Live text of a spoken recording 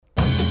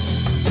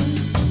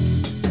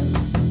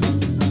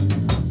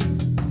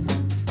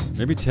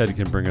Maybe Ted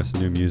can bring us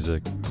new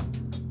music.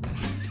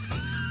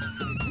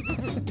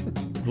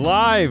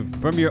 Live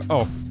from your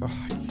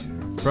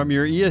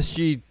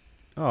ESG.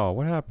 Oh,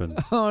 what happened?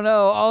 Oh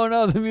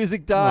no, the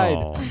music died.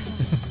 Oh.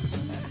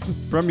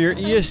 From your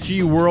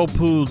ESG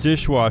Whirlpool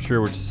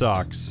dishwasher, which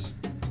sucks.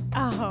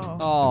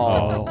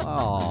 Oh.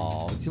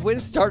 Way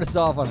to start us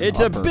off on It's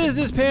upper. a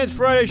Business Pants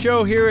Friday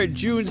show here at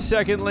June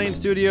 2nd Lane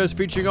Studios,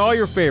 featuring all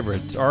your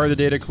favorites. Are the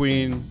Data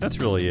Queen. That's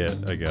really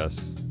it, I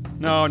guess.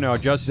 No,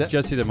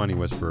 Jessie the Money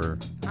Whisperer.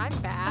 I'm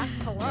back.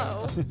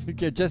 Hello.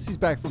 Yeah, Jessie's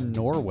back from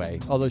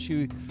Norway, although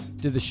she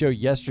did the show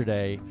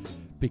yesterday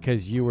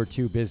because you were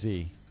too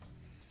busy.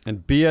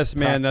 And BS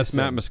Man, that's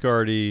Practicing. Matt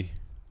Moscardi.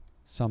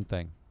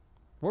 Something.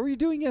 What were you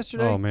doing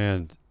yesterday? Oh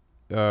man,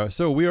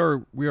 so we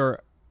are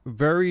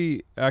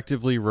very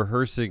actively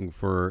rehearsing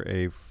for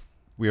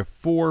we have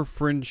 4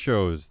 fringe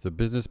shows. The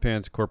Business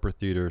Pants Corporate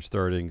Theater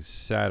starting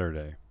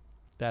Saturday.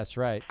 That's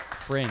right,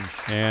 Fringe.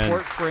 And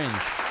Port Fringe.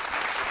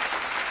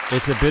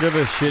 It's a bit of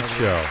a shit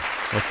show.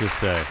 Let's just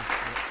say,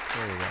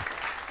 There you go.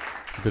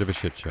 a bit of a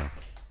shit show.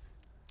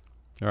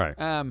 All right.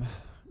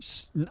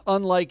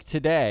 Unlike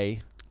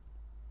today,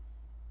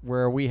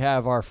 where we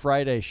have our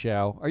Friday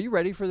show. Are you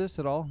ready for this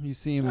at all? You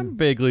seem... I'm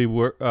vaguely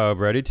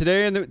ready.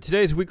 Today in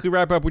today's weekly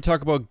wrap-up, we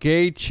talk about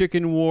gay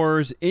chicken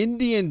wars,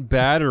 Indian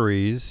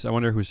batteries. I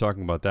wonder who's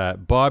talking about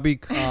that. Bobby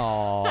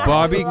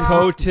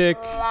Kotick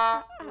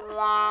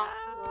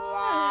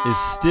is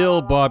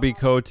still Bobby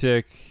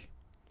Kotick.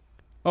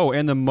 Oh,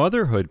 and the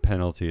motherhood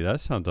penalty. That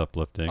sounds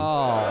uplifting.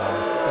 Oh,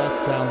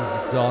 that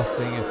sounds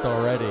exhausting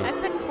already.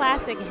 That's a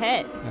classic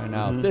hit. I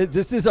know.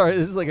 This is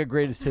like a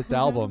greatest hits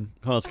album.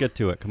 Well, let's get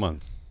to it. Come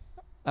on.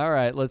 All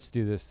right, let's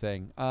do this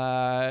thing.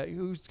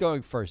 Who's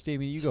going first?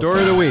 Damien, you go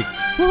Story first. of the week.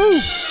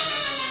 Woohoo!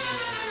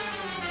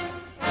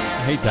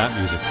 I hate that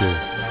music too.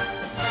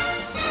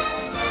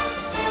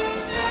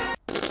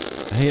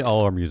 I hate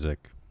all our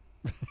music.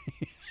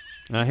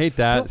 And I hate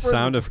that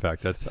sound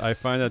effect. I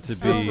find that to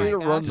Feel free to be run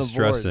the board,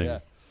 distressing. yeah.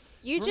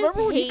 You just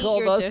Remember when he hate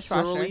called your us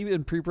dishwasher. surly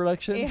in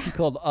pre-production? Yeah. He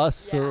called us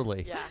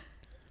surly. Yeah.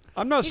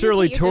 I'm not You just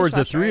surly hate your towards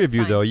the dishwasher, three of it's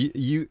you fine. though.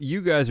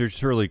 You guys are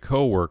surly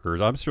co-workers.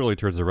 I'm surly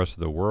towards the rest of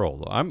the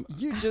world. I'm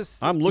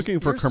looking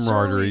for you're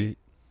camaraderie. surly.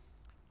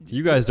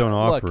 You guys don't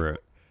Look, offer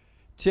it.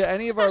 To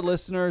any of our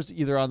listeners,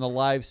 either on the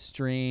live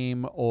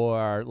stream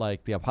or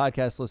like the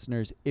podcast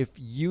listeners, if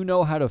you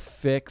know how to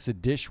fix a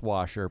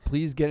dishwasher,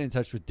 please get in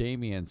touch with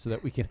Damien so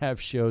that we can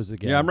have shows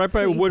again. Yeah, I'm right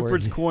by Please.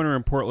 Woodford's Corner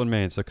in Portland,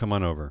 Maine. So come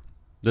on over.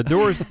 The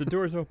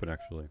door's open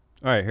actually.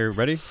 All right, here,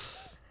 ready?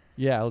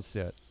 Yeah, let's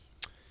do it.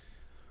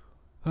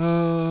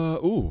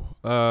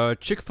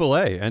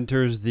 Chick-fil-A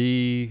enters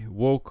the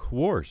woke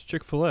wars.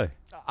 Chick-fil-A.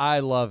 I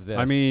love this.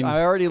 I mean-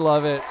 I already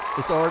love it.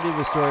 It's already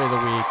the story of the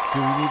week. Do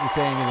we need to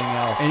say anything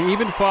else? And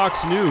even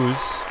Fox News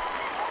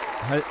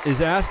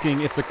is asking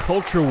if the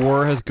culture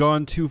war has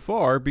gone too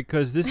far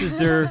because this is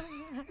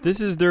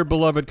their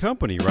beloved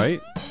company,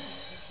 right?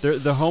 They're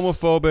the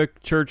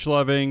homophobic,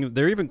 church-loving.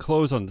 They're even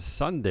closed on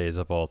Sundays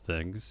of all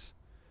things.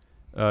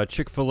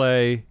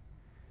 Chick-fil-A,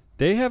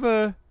 they have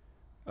a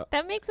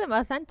That makes them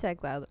authentic,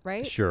 though,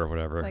 right? sure,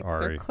 whatever. Like,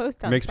 Ari they're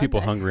closed on makes people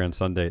Sunday. hungry on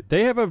Sunday.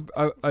 They have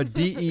a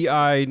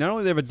DEI. Not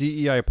only they have a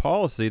DEI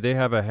policy, they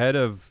have a head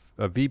of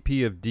a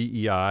VP of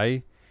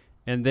DEI,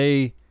 and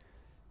they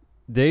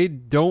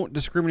don't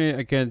discriminate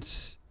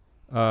against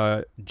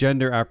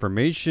gender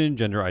affirmation,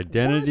 gender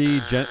identity.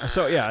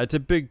 So yeah, it's a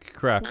big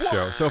crap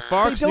show. So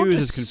Fox They don't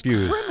News is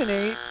confused.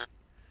 discriminate.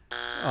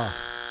 Oh.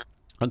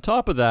 On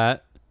top of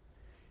that,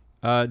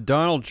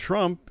 Donald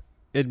Trump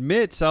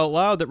admits out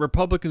loud that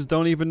Republicans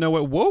don't even know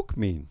what woke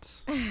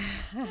means.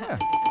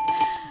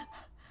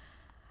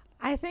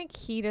 I think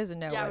he doesn't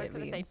know what it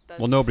means.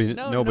 Well, nobody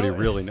No,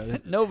 really knows.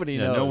 Nobody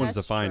Yeah, knows. no one's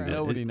That's defined true. it.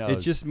 Nobody It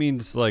knows. just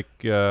means like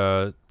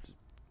shut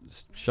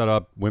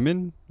up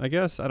women, I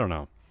guess. I don't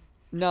know.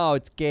 No,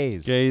 it's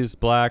gays. Gays,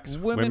 blacks,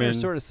 Women are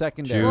sort of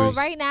secondary. Well, Jews.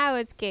 right now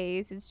it's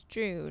gays. It's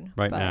June.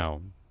 Right but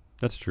now.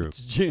 That's true.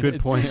 It's June. Good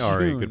It's point,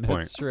 Ari. June. Good point.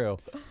 That's true.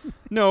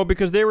 No,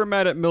 because they were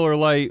mad at Miller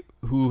Lite,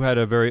 who had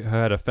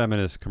a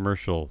feminist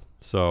commercial.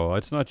 So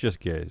it's not just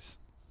gays.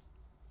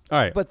 All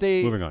right. But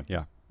moving on.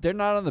 Yeah. they're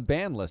not on the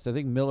ban list. I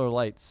think Miller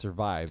Lite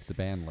survived the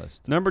ban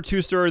list. Number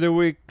 2 story of the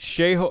week: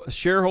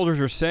 shareholders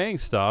are saying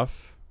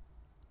stuff.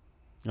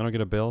 I don't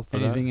get a bill for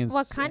Anything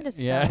What kind of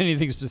Yeah, stuff?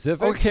 anything specific?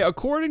 that. Okay,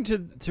 according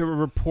to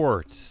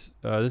reports,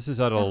 this is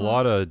out of a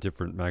lot of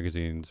different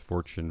magazines,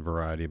 Fortune,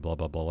 Variety, blah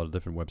blah blah, a lot of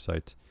different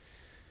websites.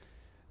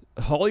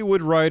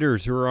 Hollywood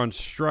writers who are on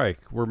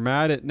strike were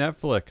mad at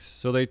Netflix,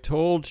 so they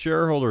told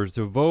shareholders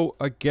to vote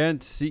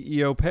against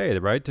CEO pay,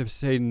 right? To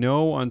say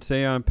no on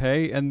say on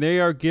pay, and they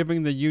are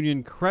giving the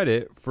union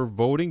credit for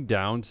voting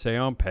down say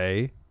on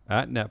pay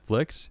at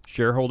Netflix.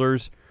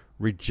 Shareholders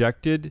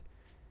rejected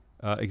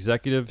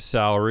executive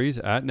salaries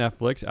at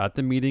Netflix at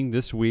the meeting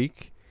this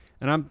week,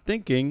 and I'm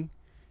thinking,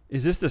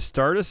 is this the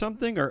start of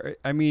something? Or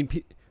I mean,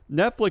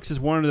 Netflix is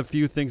one of the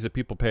few things that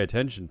people pay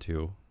attention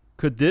to.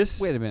 Could this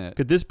Wait a minute.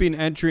 Could this be an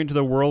entry into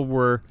the world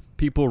where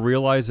people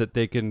realize that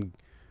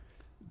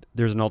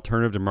there's an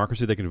alternative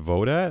democracy they can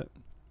vote at?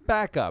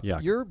 back up. Yeah,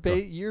 You're go.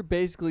 you're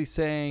basically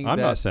saying I'm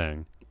that not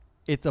saying.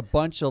 it's a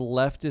bunch of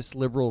leftist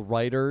liberal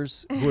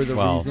writers who are the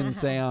Well, reason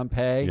say on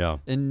pay Yeah.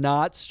 and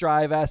not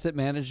Strive Asset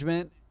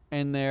Management,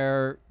 and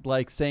they're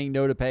like saying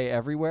no to pay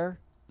everywhere.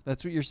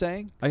 That's what you're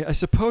saying? I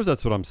suppose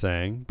that's what I'm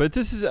saying. But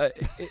this is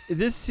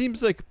this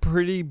seems like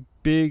pretty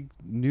big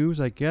news,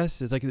 I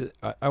guess. It's like,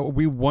 are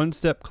we one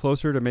step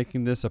closer to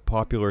making this a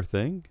popular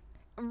thing?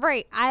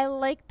 Right. I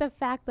like the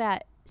fact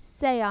that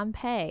Say on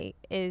Pay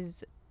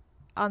is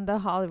on the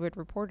Hollywood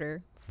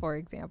Reporter, for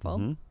example.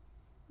 Mm-hmm.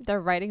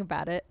 They're writing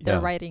about it. They're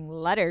Yeah. writing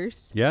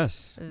letters.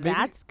 Yes.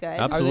 That's good.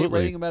 Absolutely. Are they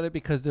writing about it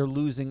because they're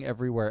losing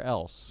everywhere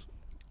else?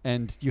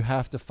 And you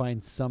have to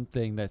find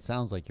something that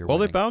sounds like you're Well,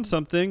 they winning. found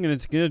something, and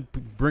it's going to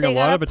bring They a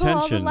lot gotta of pull all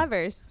the attention.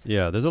 levers.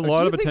 Yeah, there's a Do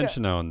lot you of think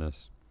attention now on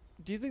this.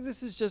 Do you think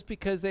this is just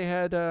because they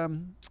had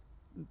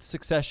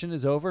Succession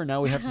is over, and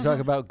now we have to talk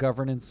about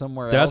governance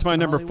somewhere else? That's my in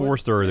number Hollywood? 4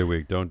 story of the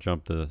week. Don't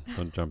jump the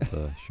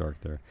shark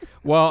there.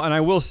 Well, and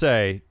I will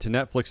say, to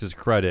Netflix's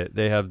credit,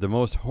 they have the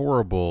most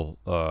horrible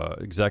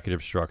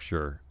executive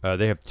structure.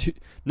 They have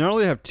not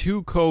only have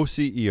two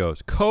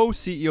co-CEOs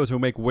who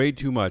make way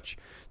too much.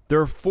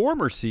 Their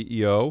former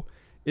CEO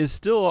is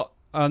still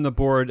on the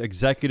board,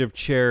 executive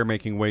chair,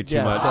 making way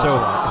too much. that's So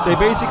right. they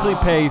basically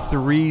pay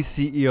 3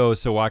 CEOs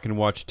so I can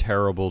watch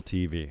terrible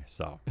TV.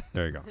 So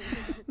there you go.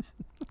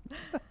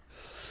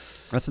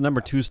 That's the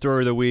number 2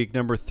 story of the week.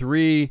 Number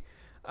 3,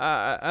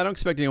 I don't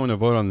expect anyone to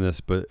vote on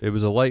this, but it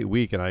was a light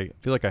week, and I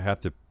feel like I have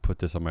to put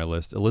this on my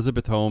list.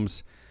 Elizabeth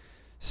Holmes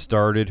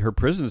started her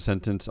prison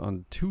sentence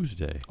on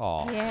Tuesday.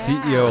 Aw, Yeah.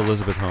 CEO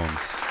Elizabeth Holmes.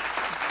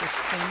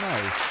 that's so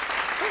nice.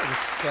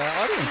 Yeah, the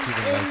audience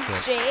even She's liked in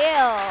it.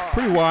 jail.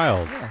 Pretty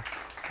wild. Yeah.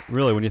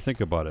 Really, when you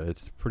think about it,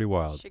 it's pretty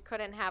wild. She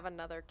couldn't have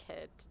another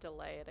kid to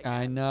delay it again.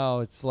 I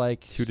know. It's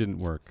like 2 didn't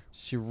work.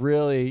 she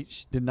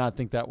did not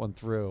think that one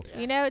through. Yeah.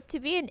 You know, to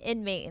be an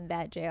inmate in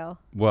that jail,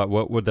 What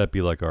would that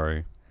be like,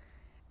 Ari?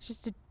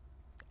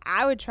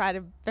 I would try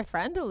to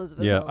befriend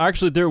Elizabeth. Yeah, Holmes.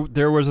 actually,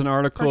 there was an for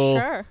article.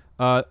 sure.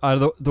 Out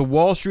of the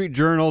Wall Street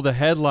Journal, the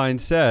headline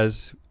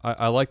says,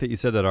 I like that you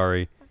said that,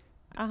 Ari.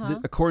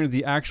 According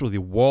to the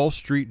Wall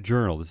Street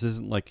Journal, this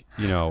isn't like,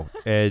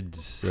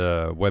 Ed's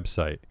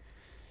website.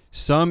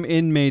 Some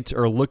inmates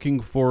are looking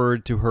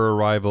forward to her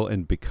arrival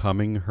and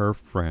becoming her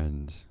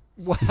friend.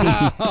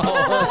 Wow.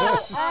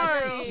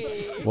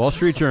 Ari! Wall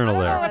Street Journal I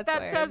don't know there. what That's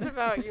that weird. says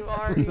about you, I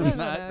Ari. don't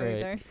Not know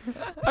great.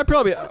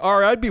 either.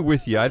 I'd be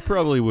with you. I'd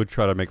probably would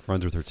try to make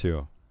friends with her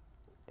too.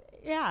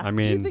 Yeah. I Do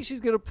mean, you think she's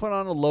going to put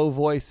on a low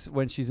voice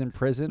when she's in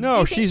prison? no, Do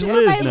you think she's she'll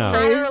Liz have now.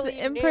 Liz Entirely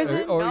in new.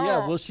 prison? Or No.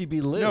 yeah, will she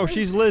be Liz? No,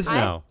 she's Liz I-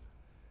 now.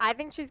 I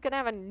think she's going to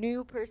have a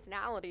new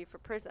personality for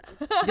prison.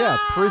 Yeah,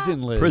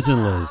 prison Liz.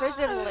 Prison Liz.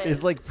 Prison Liz.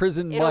 Is like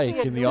prison It'll be Mike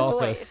a in the new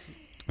office. voice.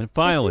 And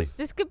finally,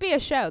 This could be a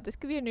show. This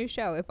could be a new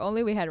show. If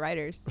only we had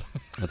writers.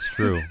 that's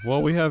true. Well,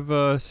 we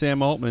have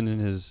Sam Altman and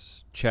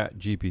his Chat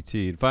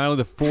GPT. And finally,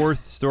 the 4th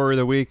story of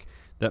the week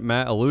that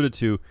Matt alluded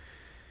to.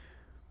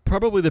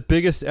 Probably the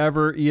biggest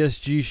ever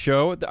ESG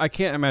show. I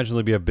can't imagine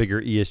there'll be a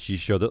bigger ESG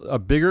show. A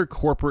bigger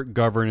corporate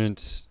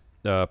governance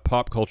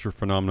pop culture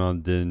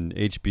phenomenon than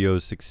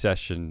HBO's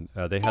Succession.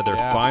 They had their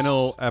Yes.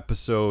 final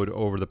episode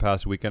over the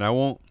past weekend. I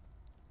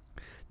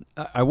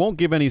won't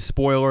give any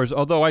spoilers,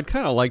 although I'd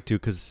kind of like to,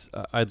 because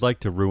I'd like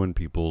to ruin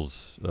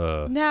people's.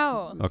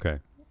 No, Okay.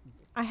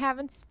 I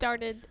haven't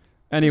started.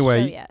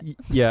 Anyway, show yet.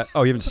 yeah.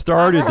 Oh, you haven't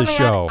started the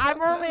show.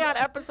 I'm only on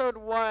episode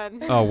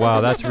 1. Oh wow,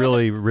 that's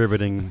really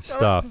riveting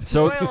stuff. Don't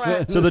So, spoil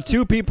it. so the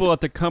 2 people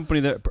at the company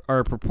that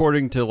are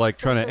purporting to like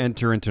trying to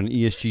enter into an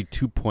ESG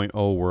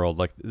 2.0 world,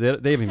 like they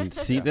haven't even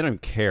seen, they don't even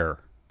care.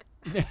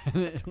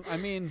 I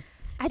mean,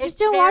 I just It's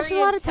don't watch a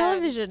very lot of intense.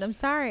 television. I'm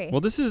sorry.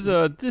 Well, this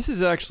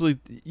is actually,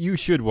 you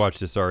should watch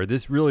this, Ari.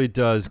 This really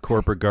does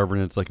corporate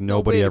governance like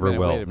nobody wait a ever minute,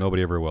 wait a will. minute.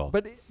 Nobody ever will.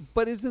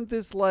 but isn't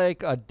this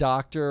like a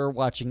doctor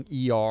watching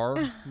ER?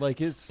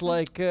 Like it's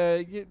like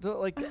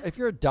like if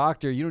you're a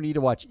doctor, you don't need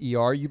to watch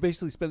ER. You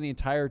basically spend the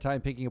entire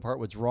time picking apart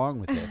what's wrong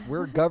with it.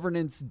 We're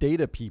governance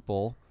data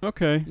people.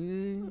 Okay.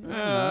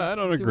 I I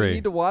don't Do agree. we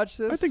need to watch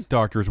this? I think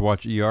doctors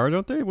watch ER,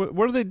 don't they? What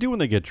do they do when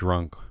they get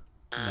drunk?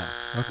 no,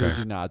 Okay. they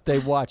do not. They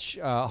watch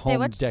home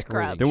watch decorating.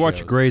 Scrubs. They watch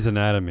shows. Grey's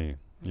Anatomy.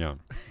 Yeah.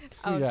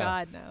 oh yeah.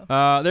 God,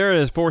 no. There it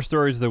is. 4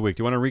 stories of the week.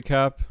 Do you want to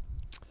recap?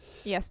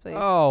 Yes, please.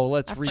 Oh,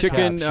 let's I recap,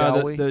 Chicken,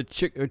 shall we? the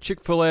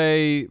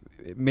Chick-fil-A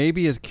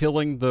maybe is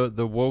killing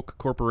the woke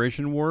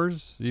corporation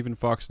wars. Even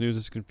Fox News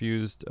is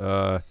confused.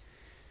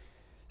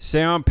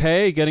 Seon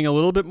Pei getting a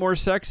little bit more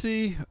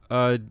sexy.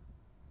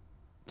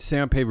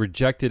 Seon Pei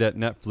rejected at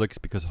Netflix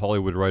because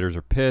Hollywood writers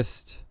are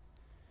pissed.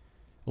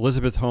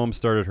 Elizabeth Holmes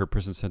started her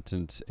prison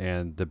sentence,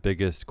 and the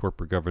biggest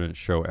corporate governance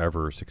show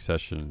ever,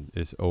 Succession,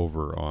 is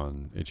over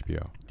on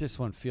HBO. This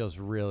one feels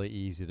really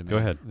easy to me. Go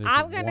ahead. There's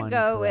I'm gonna one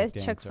go correct with answer.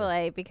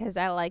 Chick-fil-A because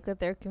I like that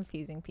they're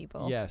confusing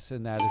people. Yes,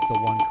 and that is the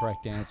one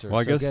correct answer. Well,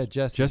 I So guess, go ahead,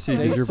 Jesse, Jesse,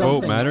 say does your vote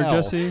something matter,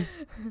 else. Jesse?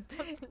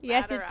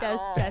 Yes, Matter it at does,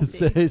 all.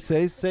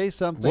 Jesse. say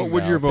something. What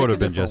would your else. vote Pick have a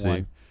been, different Jesse?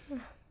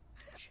 one.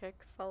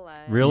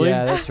 Chick-fil-A. Really?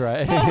 Yeah, that's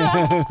right.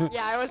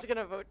 Yeah, I was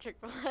gonna vote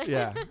Chick-fil-A.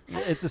 Yeah,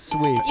 it's a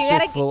sweep. You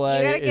gotta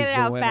Chick-fil-A get is it the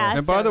out winner. fast.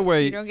 And by the so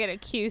way- you don't get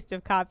accused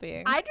of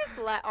copying. I just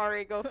let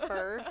Ari go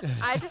first.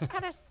 I just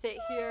kind of sit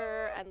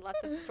here and let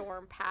the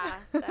storm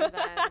pass and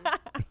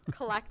then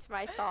collect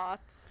my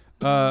thoughts.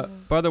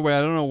 By the way,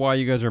 I don't know why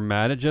you guys are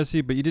mad at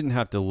Jessie, but you didn't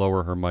have to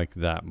lower her mic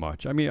that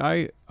much. I mean,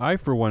 I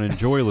for one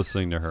enjoy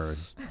listening to her.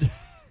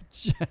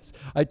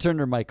 I turned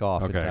her mic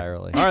off Okay.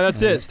 entirely. All right,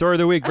 that's it. Story of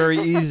the week, very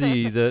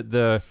easy.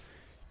 The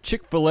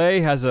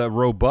Chick-fil-A has a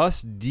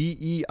robust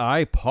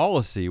DEI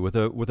policy with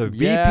a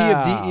VP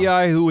of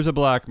DEI who was a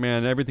black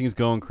man. Everything's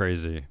going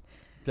crazy.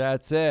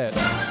 That's it.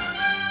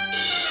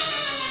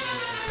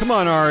 Come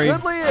on, Ari.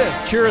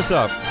 Goodliest. Cheer us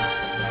up.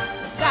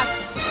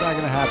 It's not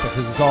gonna happen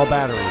because it's all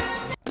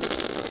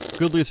batteries.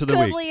 Goodliest of the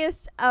week.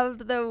 Goodliest of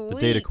the The week.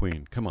 data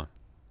queen. Come on.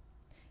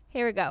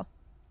 Here we go.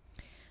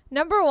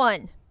 Number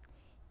 1,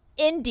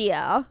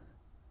 India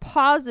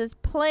pauses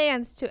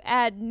plans to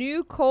add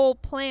new coal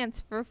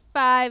plants for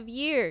 5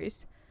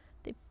 years.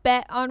 They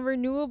bet on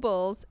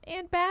renewables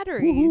and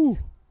batteries. Woohoo.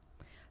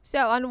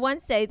 So on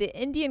Wednesday, the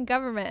Indian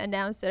government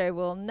announced that it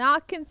will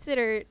not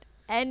consider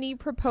any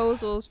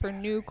proposals for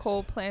new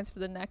coal plants for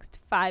the next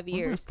 5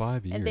 years.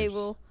 5 years. And they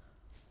will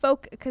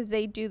because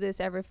they do this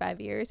every 5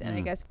 years. And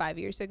I guess 5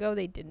 years ago,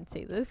 they didn't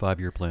say this.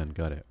 5-year plan.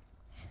 Got it.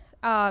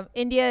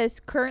 India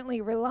is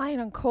currently relying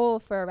on coal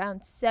for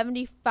around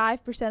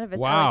 75% of its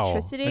Wow.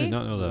 electricity. I did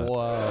not know that.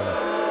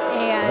 Whoa.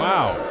 And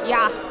Wow.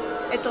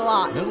 yeah, it's a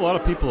lot. There's a lot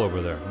of people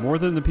over there. More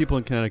than the people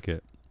in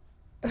Connecticut.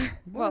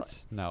 Well,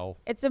 No.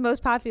 it's the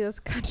most populous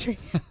country,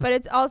 but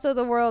it's also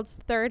the world's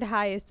 3rd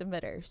highest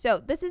emitter. So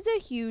this is a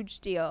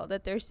huge deal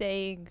that they're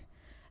saying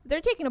they're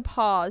taking a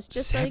pause,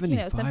 just like,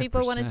 some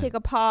people want to 75%. take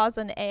a pause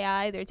on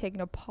AI. They're taking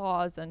a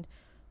pause on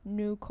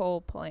new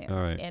coal plants All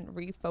right. and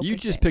refocusing. You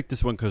just picked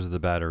this one because of the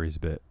batteries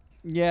bit.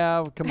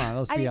 Yeah, come on.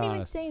 Let's I be didn't honest.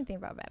 even say anything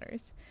about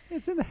batteries.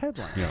 It's in the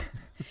headline. Yeah.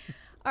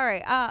 All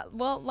right.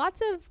 Well,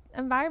 lots of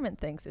environment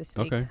things this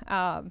week. Okay.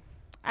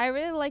 I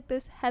really like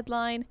this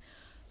headline.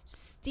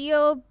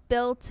 Steel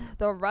built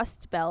the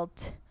Rust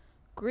Belt.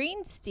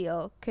 Green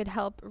steel could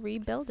help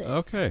rebuild it.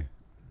 Okay.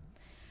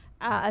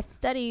 A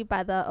study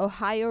by the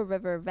Ohio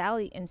River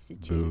Valley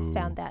Institute Boo.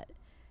 found that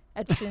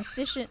a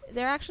transition,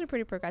 they're actually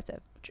pretty progressive,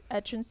 a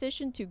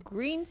transition to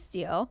green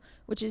steel,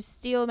 which is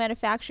steel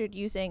manufactured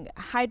using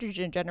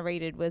hydrogen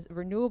generated with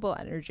renewable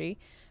energy,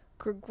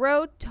 could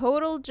grow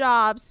total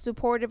jobs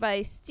supported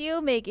by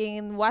steel making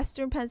in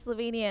western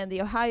Pennsylvania and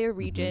the Ohio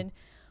region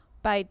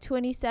by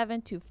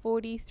 27 to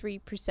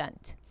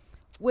 43%,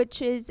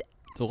 which is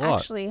It's a lot.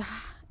 actually,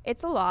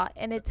 it's a lot,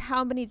 and it's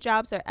how many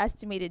jobs are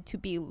estimated to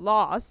be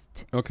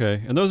lost.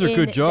 Okay. And those are in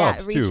good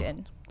jobs, that too.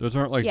 region. Those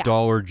aren't like Yeah.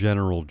 Dollar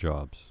General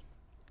jobs.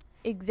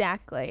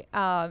 Exactly.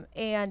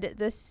 And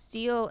the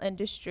steel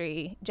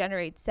industry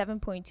generates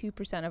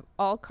 7.2% of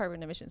all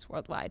carbon emissions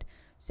worldwide.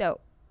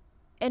 So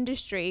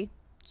industry,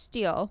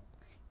 steel,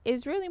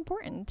 is really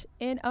important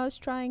in us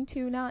trying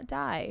to not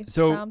die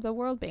So- from the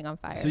world being on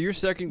fire. So your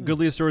second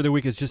goodliest story of the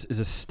week is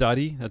a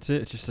study. That's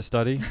it. It's just a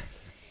study.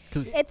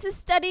 It's a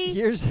study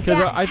Here's Because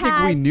that I think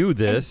we has knew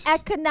this. an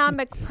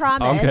economic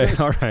promise Okay.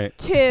 All right.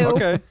 to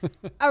Okay.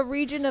 a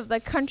region of the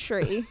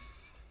country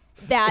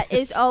that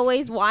is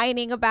always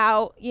whining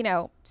about,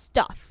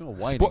 stuff.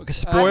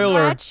 Spoiler.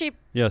 Glad she,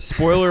 Yeah.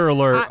 Spoiler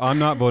alert. I'm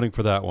not voting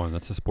for that one.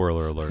 That's a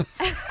spoiler alert.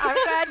 I'm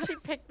glad she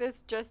picked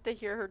this just to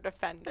hear her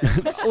defend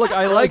it. Look,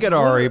 I like it,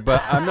 Ari,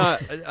 but I'm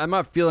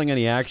not feeling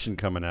any action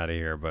coming out of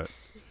here. But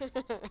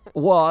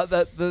Well,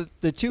 the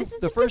two This is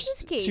the the first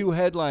business case. two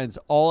headlines,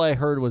 all I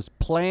heard was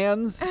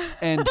plans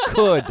and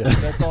could.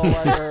 That's all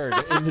I heard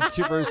in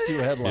the first two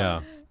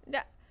headlines.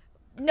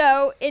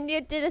 No,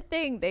 India did a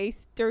thing. They're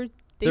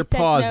they're said no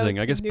pausing.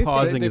 to I guess new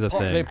pausing is a They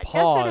thing.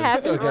 paused.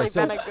 hasn't Okay, really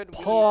so been a good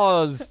week.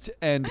 paused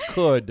and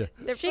could.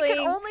 They're She can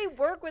playing only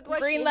work with what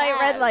green she light,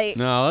 has. red light.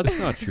 No, that's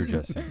not true,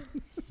 Jesse.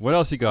 What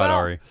else you got, Well,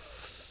 Ari?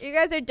 You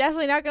guys are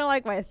definitely not going to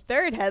like my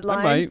third headline.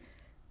 I might.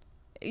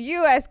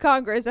 U.S.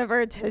 Congress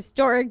averts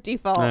historic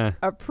default.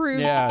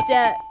 Approves Yeah.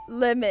 debt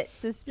limit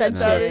suspension.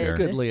 That is fair.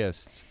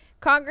 goodliest.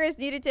 Congress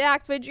needed to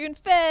act by June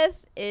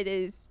 5th. It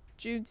is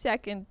June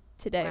 2nd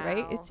today,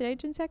 right? Wow. Is today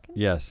June 2nd?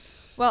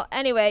 Yes. Well,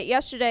 anyway,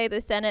 yesterday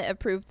the Senate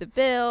approved the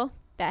bill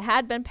that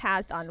had been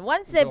passed on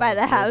Wednesday by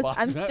the House.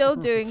 I'm still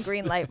doing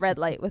green light, red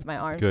light with my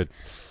arms. Good.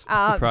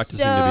 Um, Practicing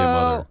to be a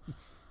mother.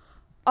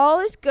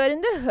 All is good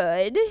in the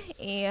hood,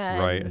 and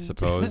Right, I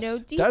suppose. no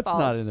default. That's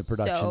not in the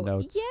production so,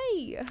 notes.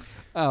 Yay!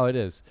 Oh, it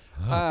is.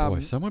 Oh boy,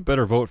 someone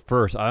better vote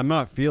first. I'm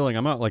not feeling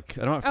Oh my it.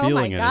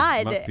 I'm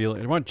God. not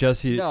feeling. I want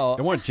Jesse. No.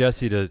 I want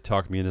Jesse to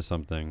talk me into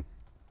something.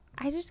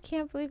 I just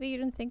can't believe that you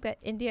didn't think that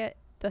India,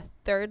 the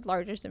 3rd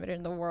largest emitter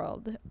in the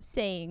world,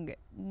 saying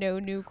no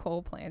new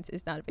coal plants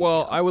is not a big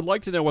Well, deal. I would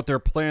like to know what their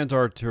plans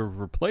are to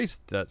replace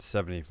that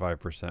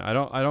 75%. I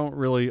don't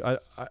really.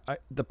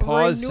 The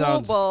pause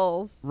sounds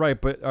renewables. right,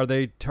 but are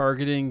they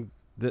targeting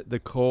the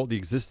coal, the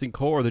existing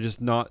coal, or they're just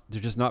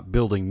not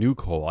building new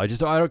coal? I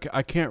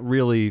can't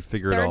really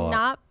figure They're it all out.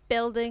 not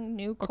building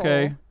new coal.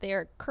 Okay. They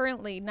are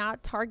currently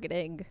not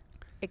targeting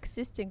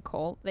existing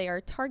coal. They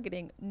are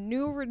targeting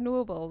new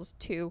renewables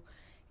to,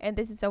 and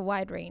this is a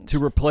wide range.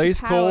 To replace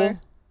coal?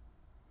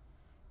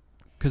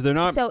 Because they're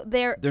not. So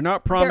they're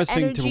not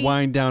promising to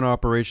wind down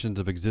operations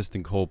of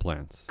existing coal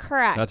plants.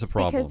 Correct. That's a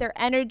problem. Because their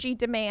energy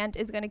demand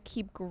is going to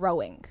keep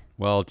growing.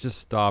 Well, just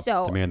stop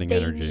demanding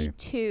energy. They need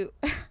to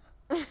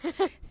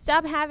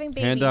stop having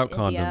babies. Hand out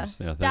India. condoms.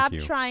 Yeah, Stop thank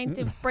you. trying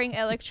to bring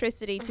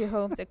electricity to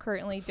homes that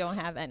currently don't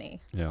have any.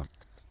 Yeah.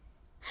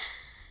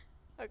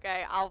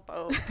 Okay, I'll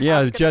vote. Yeah,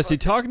 I'm gonna Jesse,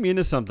 vote. talk me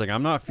into something.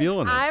 I'm not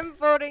feeling it. I'm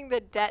voting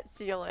the debt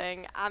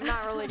ceiling. I'm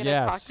not really going to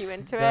Yes, talk you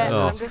into it. that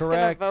Oh. I'm is just going to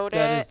correct. vote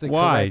That it. is the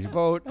Why? correct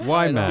vote.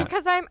 Why, I don't- Matt?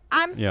 Because I'm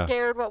Yeah.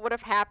 scared what would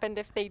have happened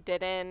if they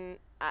didn't.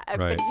 I've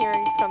Right. been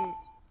hearing some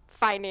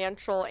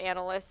financial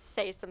analysts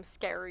say some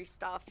scary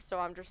stuff, so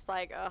I'm just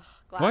like, ugh.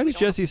 Glad Why we does don't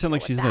Jesse have to sound deal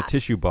like with she's in a that.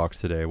 tissue box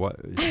today? What?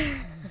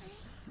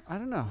 I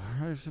don't know.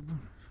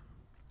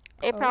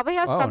 It probably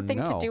has Oh, something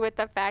no. to do with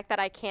the fact that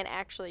I can't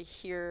actually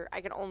hear.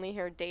 I can only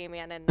hear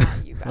Damien and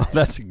not you guys.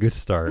 That's a good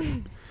start.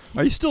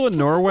 Are you still in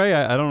Norway?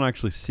 I don't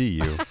actually see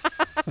you.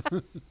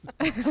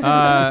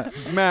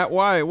 Matt,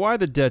 why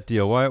the debt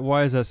deal?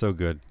 Why is that so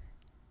good?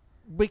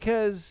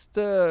 Because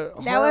the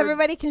Now hard,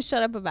 everybody can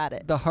shut up about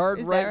it. the hard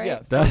Is right, that right?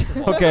 yeah,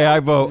 That, okay, I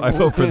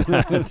vote for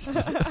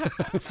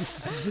that.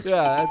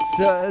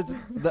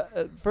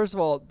 yeah. First of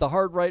all, the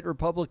hard right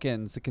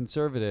Republicans, the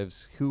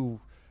conservatives, who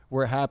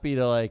were happy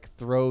to like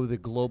throw the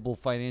global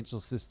financial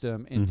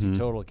system into Mhm.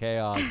 total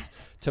chaos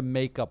to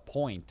make a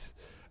point,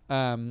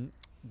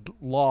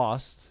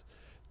 lost.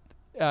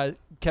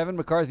 Kevin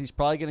McCarthy's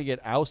probably going to get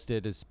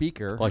ousted as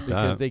speaker Like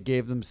because that. they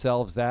gave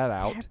themselves that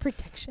out. Fair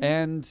protection.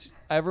 And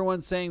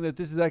everyone's saying that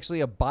this is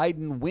actually a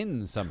Biden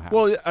win somehow.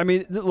 Well, I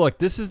mean, look,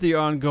 this is the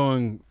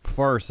ongoing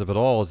farce of it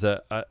all. Is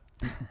that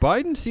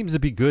Biden seems to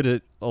be good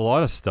at a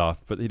lot of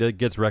stuff, but he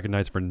gets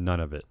recognized for none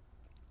of it.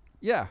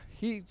 yeah,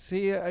 he Just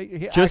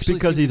actually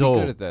because seems to he's be old.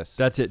 good at this.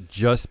 That's it.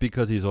 Just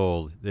because he's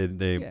old. Yeah,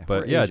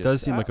 But we're yeah, it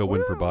does ageist. seem like a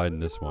win for Well, Biden.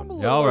 This one. I'm a Yeah,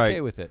 little all right.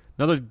 okay with it.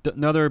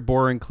 Another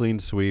boring, clean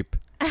sweep.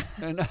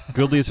 And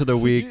Goodliest of the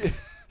week.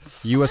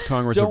 U.S.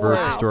 Congress Don't reverts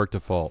worry. historic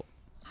default.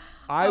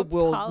 I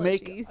will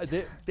make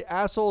Apologies. the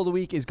asshole of the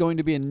week is going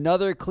to be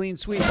another clean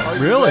sweep. Are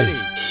you Really? ready?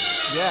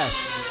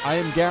 Yes, I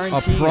am A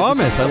guaranteeing.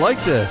 promise. I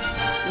like this.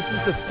 This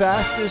is the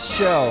fastest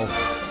show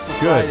for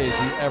Good. Fridays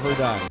we've ever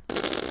done.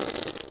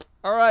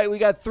 All right, we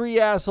got 3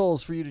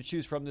 assholes for you to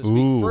choose from this Ooh.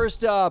 week.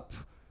 First up,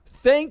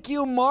 thank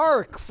you,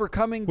 Mark, for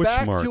coming Which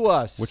back Mark? to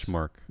us. Which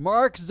Mark?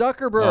 Mark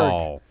Zuckerberg.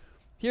 Oh.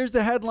 Here's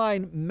the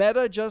headline: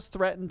 Meta just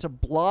threatened to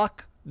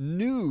block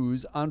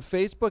news on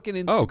Facebook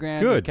and Oh, Instagram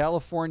if good.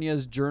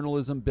 California's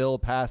journalism bill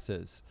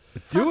passes.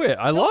 Do it.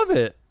 I love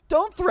it.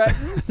 Don't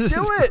threaten. This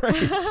Do is it. great.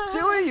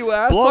 Do it, you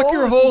asshole. Block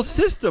your This whole is-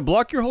 system.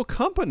 Block your whole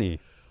company.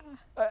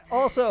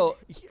 Also,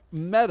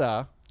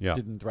 Meta Yeah.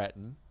 didn't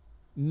threaten.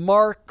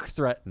 Mark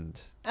threatened.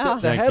 Oh.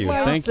 The Thank you.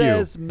 headline Thank you.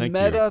 says Thank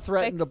Meta you.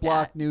 threatened to Fix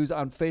block that. news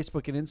on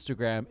Facebook and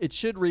Instagram. It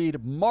should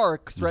read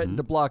Mark threatened Mm-hmm.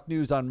 to block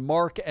news on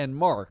Mark and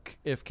Mark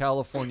if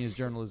California's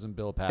journalism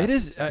bill passes. It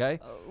is, okay.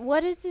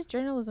 What is this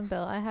journalism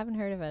bill? I haven't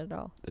heard of it at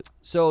all.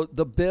 So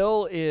the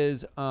bill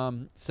is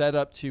set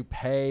up to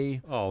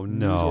pay Oh, news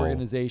no.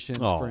 organizations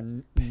Oh. for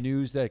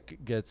news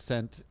that gets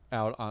sent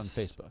out on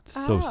Facebook.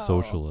 So Oh.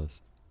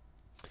 socialist.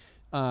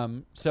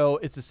 So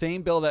it's the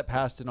same bill that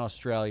passed in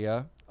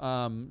Australia.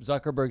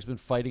 Zuckerberg's been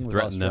fighting with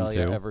Threatened them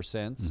Australia too. ever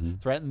since. Mhm.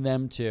 Threatened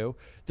them too.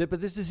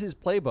 But this is his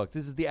playbook.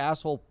 This is the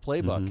asshole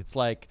playbook. Mhm. It's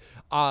like,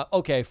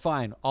 okay,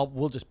 fine.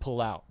 We'll just pull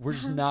out. We're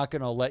just not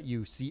going to let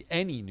you see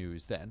any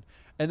news then.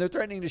 And they're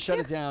threatening to shut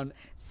it down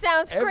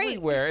Sounds great.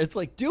 everywhere. It's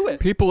like, do it.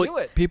 People do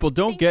it.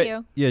 don't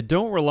Thank you.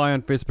 don't rely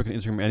on Facebook and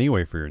Instagram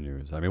anyway for your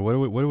news. I mean, what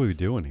are we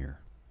doing here?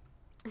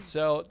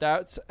 So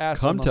that's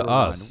asshole Come to number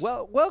us. 1.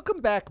 Well,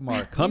 welcome back,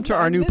 Mark. Come to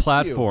I our new missed you.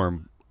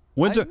 platform.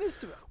 When's I our,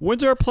 missed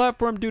when's our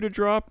platform due to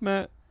drop,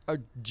 Matt?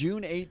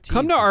 June 18th.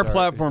 Come to is our is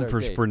platform our for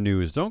date.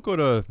 news. Don't go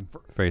to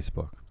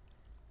Facebook.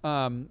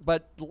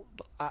 But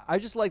I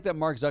just like that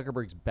Mark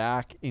Zuckerberg's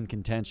back in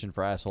contention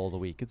for asshole of the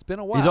week. It's been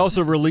a while. He's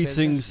also since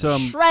releasing it's been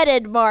some.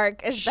 Shredded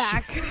Mark is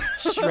back.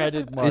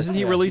 shredded Mark. Isn't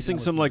he Yeah, releasing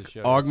he's some listened like to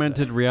the show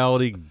augmented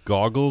reality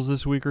goggles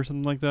this week or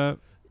something like that?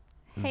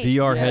 Hey,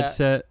 VR Yeah.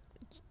 headset.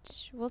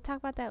 We'll talk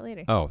about that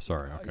later. Oh,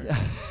 sorry. Okay. Yeah.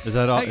 Is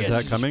that I is guess that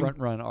you just coming? Front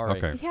run. All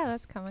right. Okay. Yeah,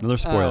 that's coming. Another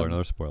spoiler. Um,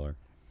 Another spoiler.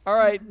 All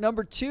right.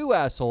 Number 2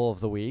 asshole of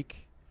the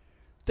week.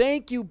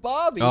 Thank you,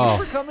 Bobby, Oh.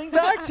 for coming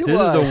back to This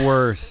us. is the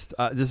worst.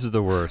 This is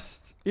the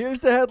worst.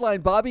 Here's the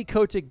headline: Bobby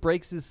Kotick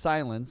breaks his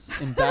silence.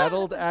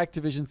 Embattled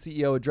Activision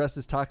CEO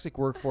addresses toxic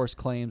workforce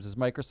claims as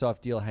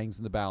Microsoft deal hangs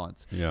in the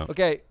balance. Yeah.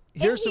 Okay.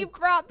 And Here's he some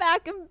brought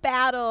back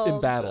Embattled.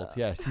 embattled.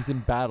 Yes, he's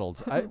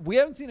embattled. We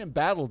haven't seen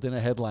embattled in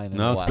a headline in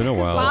No, a it's while. been a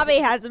while. Bobby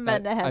hasn't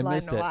been I a headline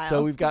missed in a it. while.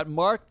 So we've got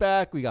Mark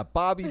back. We got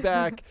Bobby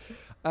back.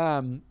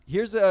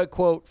 Here's a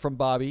quote from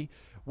Bobby.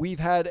 We've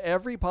had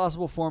every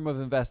possible form of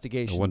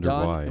investigation I wonder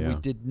done, why, and yeah. we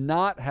did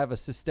not have a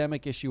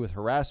systemic issue with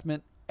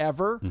harassment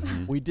ever.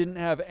 Mhm. We didn't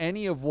have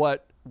any of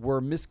what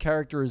were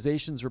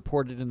mischaracterizations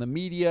reported in the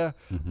media.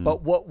 Mm-hmm.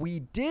 But what we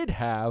did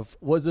have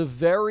was a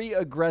very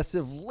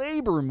aggressive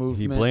labor movement.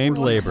 He blamed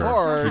working labor.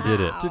 hard He did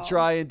it. to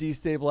try and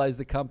destabilize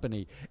the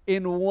company.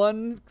 In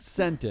one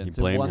sentence,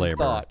 He blamed in one labor.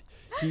 thought,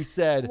 he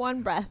said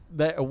One breath.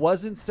 that it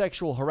wasn't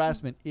sexual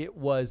harassment, it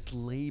was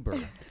labor.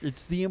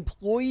 It's the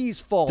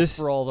employee's fault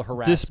for all the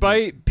harassment.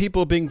 Despite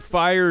people being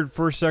fired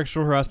for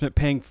sexual harassment,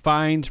 paying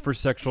fines for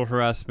sexual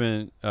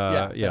harassment.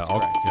 That's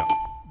correct.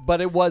 But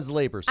it was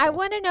labor's I fault.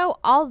 want to know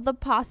all the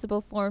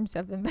possible forms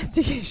of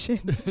investigation.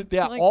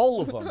 Yeah, Like-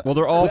 all of them. Well,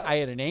 they're all. I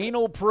had an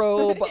anal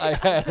probe. I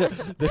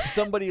had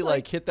somebody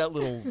hit that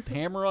little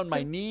hammer on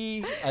my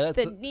knee.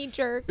 The knee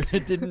jerk.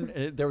 It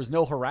didn't. There was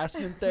no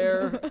harassment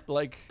there.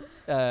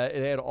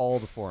 It had all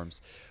the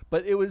forms,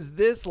 but it was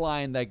this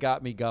line that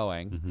got me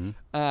going,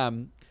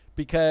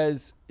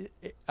 because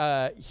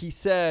he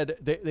said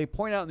they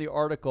point out in the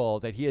article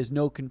that he has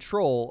no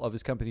control of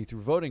his company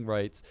through voting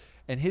rights,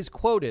 and his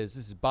quote is: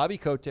 "This is Bobby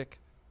Kotick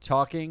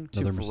talking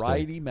to Another mistake.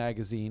 Variety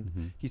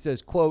magazine." He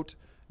says, "Quote."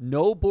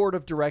 No board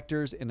of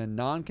directors in a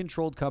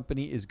non-controlled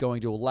company is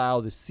going to allow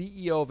the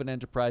CEO of an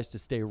enterprise to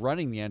stay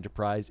running the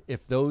enterprise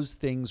if those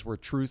things were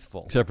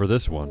truthful. Except for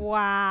this one.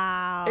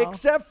 Wow.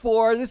 Except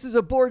for, this is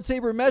a board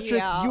sabermetrics,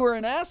 Yeah. you are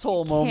an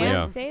asshole moment.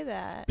 Can't Yeah. say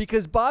that.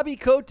 Because Bobby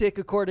Kotick,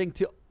 according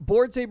to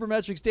board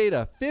sabermetrics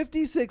data,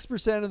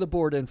 56% of the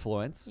board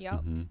influence.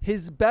 Yep.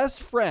 His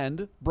best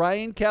friend,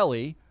 Brian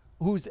Kelly,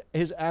 who's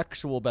his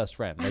actual best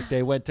friend.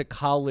 They went to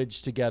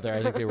college together.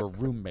 I think they were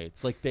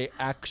roommates. They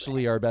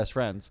actually are best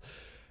friends.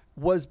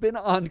 Was been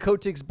on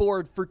Kotick's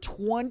board for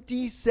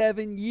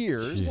 27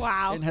 years. Jeez.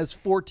 Wow. And has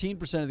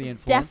 14% of the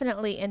influence.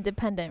 Definitely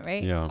independent,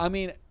 right? Yeah. I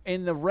mean,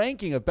 in the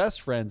ranking of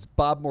best friends,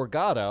 Bob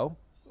Morgado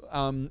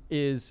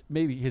is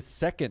maybe his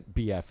second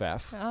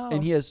BFF, Oh.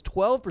 and he has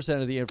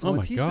 12% of the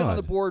influence. He's been on God.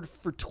 the board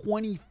for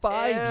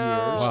 25 years.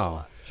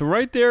 Wow. So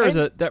right there is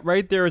an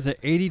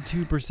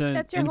 82%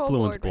 That's your whole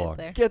influence board right block.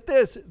 there. Get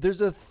this,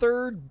 there's a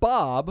third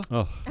Bob,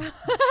 Oh,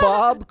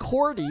 Bob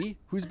Cordy,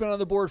 who's been on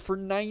the board for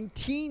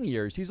 19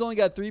 years. He's only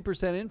got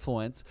 3%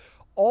 influence.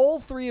 All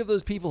three of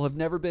those people have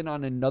never been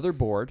on another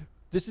board.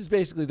 This is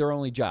basically their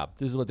only job.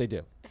 This is what they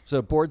do.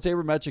 So board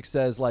sabermetrics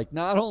says,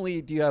 not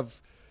only do you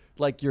have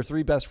your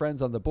three best friends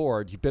on the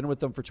board, you've been with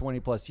them for 20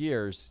 plus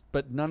years,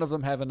 but none of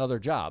them have another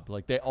job.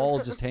 They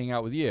all just hang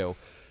out with you.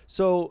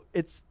 So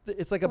it's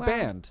like a Wow.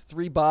 band,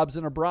 three Bobs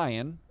and a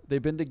Brian.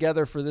 They've been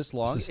together for this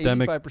long.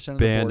 Systemic 85% of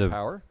the band board of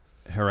power.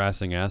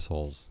 harassing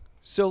assholes.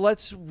 So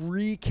let's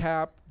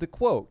recap the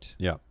quote.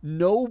 Yeah.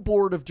 No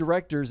board of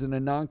directors in a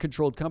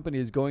non-controlled company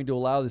is going to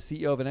allow the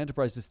CEO of an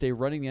enterprise to stay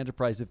running the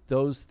enterprise if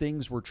those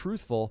things were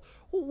truthful.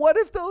 Well, what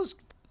if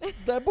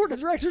that board of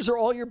directors are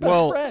all your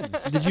best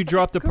friends? Did you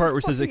drop the What part where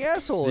it kind of says fucking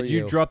asshole are Did you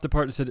you? drop the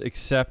part that said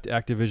except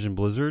Activision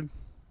Blizzard?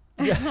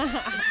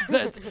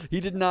 He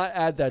did not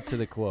add that to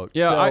the quote.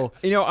 Yeah,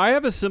 So, I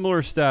have a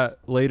similar stat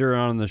later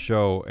on in the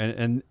show,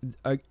 and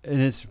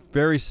it's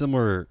very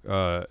similar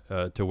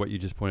to what you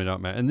just pointed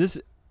out, Matt. And this,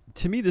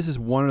 to me, this is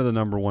one of the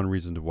number one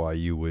reasons why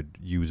you would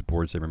use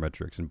board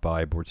sabermetrics and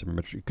buy board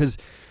sabermetrics,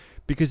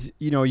 because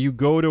you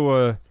go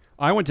to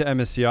I went to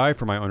MSCI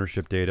for my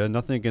ownership data.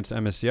 Nothing against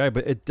MSCI,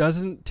 but it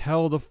doesn't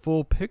tell the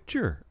full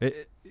picture.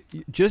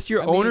 Just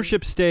your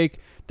ownership stake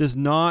does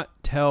not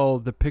tell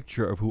the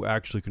picture of who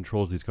actually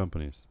controls these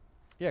companies.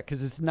 yeah,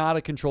 because it's not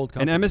a controlled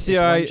company. And It's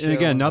MSCI, one and share,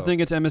 again, one nothing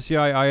vote. against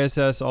MSCI,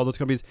 ISS, all those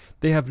companies.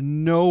 They have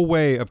no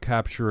way of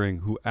capturing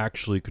who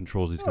actually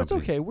controls these No, it's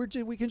companies.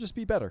 okay. We can just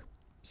be better.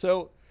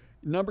 So,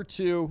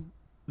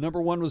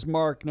 number one was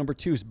Mark. Number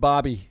two is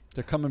Bobby.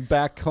 They're coming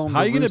back home.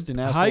 How to you roost in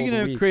gonna asshole of the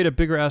gonna week. create a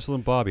bigger asshole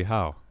than Bobby?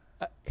 How?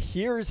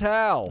 Here's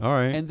how. All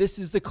right. And this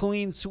is the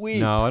clean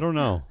sweep. No, I don't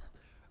know.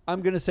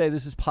 I'm going to say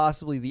this is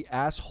possibly the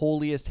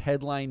assholiest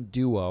headline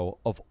duo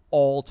of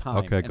all time.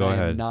 Okay, and go I am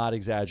ahead. not Go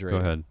exaggerating.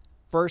 ahead.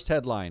 First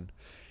headline.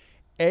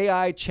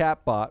 AI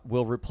chatbot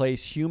will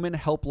replace human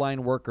helpline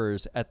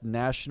workers at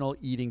National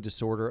Eating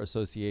Disorder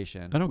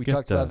Association. I don't we get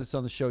talked about that. this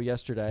on the show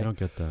yesterday. I don't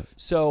get that.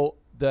 So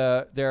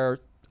there are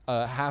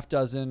a half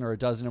dozen or a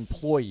dozen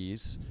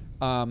employees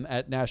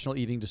at National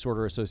Eating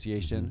Disorder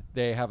Association. Mm-hmm.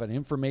 They have an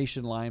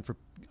information line for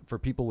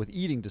people with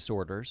eating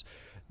disorders.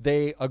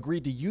 They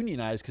agreed to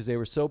unionize because they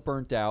were so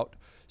burnt out.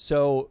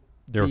 So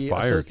They were the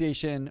fired.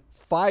 association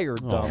fired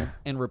them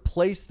and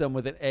replaced them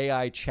with an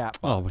AI chatbot.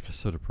 Oh, like it's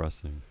so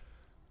depressing.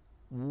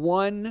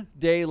 1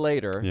 day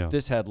later, Yeah.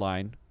 this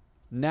headline,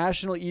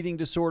 National Eating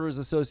Disorders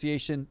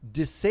Association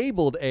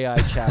disabled AI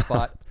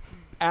chatbot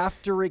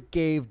after it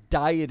gave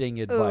dieting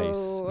advice.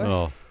 Ooh.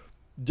 Oh,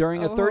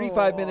 During a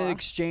 35-minute Oh.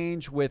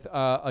 exchange with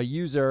a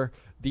user,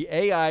 the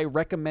AI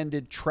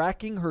recommended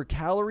tracking her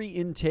calorie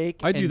intake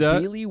I do and that.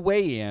 daily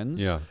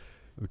weigh-ins, yeah.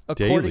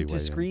 according to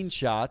weigh-ins.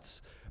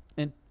 screenshots.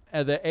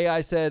 And the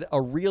AI said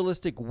a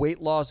realistic weight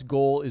loss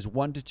goal is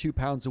 1 to 2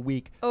 pounds a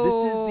week. This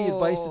is the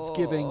advice it's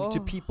giving to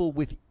people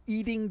with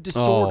eating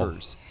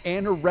disorders, Who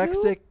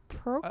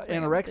programmed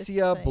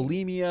anorexia, this thing?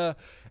 bulimia,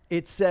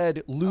 It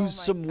said lose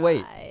Oh some my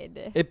weight.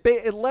 God.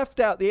 It left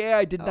out, the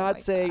AI did Oh not my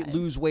say God.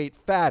 lose weight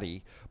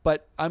fatty,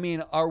 but I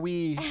mean, are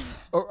we,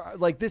 or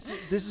like this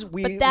is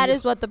we. But that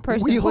is what the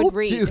person we would hope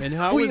read. To, And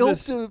how we is hope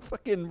this- to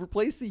fucking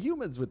replace the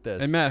humans with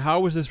this. And Matt, how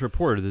was this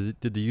reported?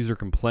 Did the user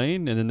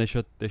complain and then they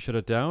shut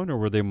it down, or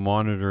were they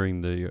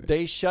monitoring the?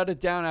 They shut it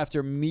down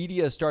after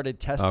media started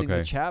testing the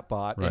Okay.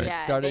 chatbot, Right. and it Yeah,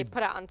 they started.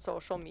 put it on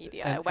social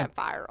media. and- It went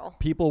viral.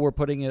 People were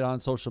putting it on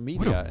social media.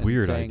 What a and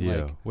weird saying,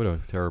 idea! like, What a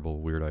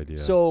terrible weird idea.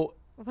 so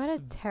What a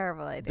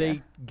terrible idea.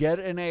 they get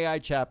an AI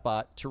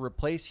chatbot to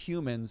replace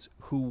humans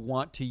who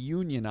want to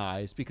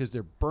unionize because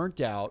they're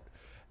burnt out,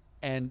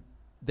 and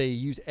they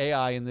use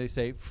AI and they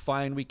say,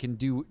 "Fine, we can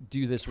do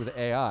this with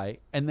AI."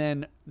 And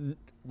then,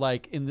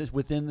 like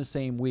within the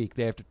same week,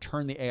 they have to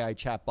turn the AI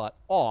chatbot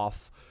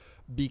off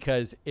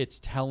because it's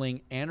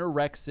telling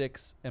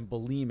anorexics and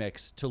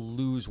bulimics to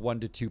lose 1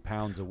 to 2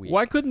 pounds a week.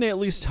 why couldn't they at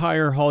least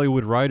hire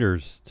Hollywood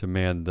writers to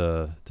man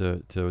to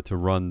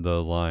run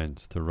the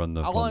lines, to run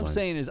the? All phone I'm lines?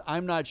 saying is,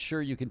 I'm not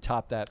sure you can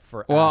top that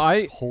for Well,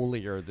 Ass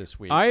Holier this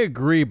week. I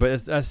agree,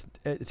 but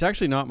it's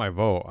actually not my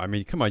vote. I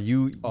mean, come on,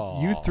 you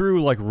Aw.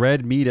 threw like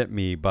red meat at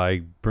me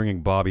by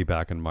bringing Bobby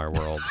back in my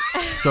world,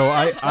 so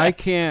I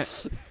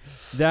can't.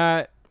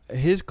 That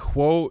his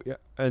quote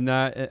and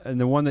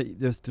the one that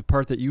the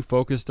part that you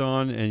focused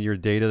on and your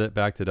data that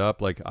backed it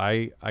up, like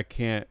I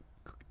can't.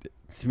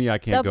 To me, I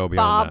can't the go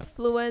beyond that.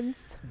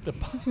 Bob-fluence.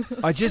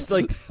 I just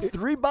like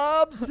 3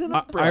 Bobs and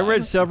a I read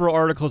Brad. several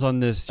articles on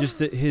this, just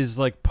that his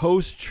like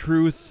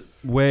post-truth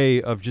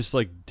way of just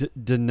like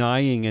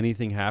denying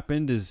anything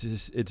happened is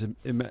it's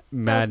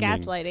maddening.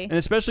 gaslighty. And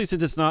especially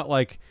since it's not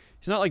like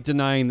he's not like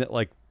denying that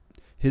like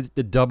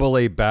the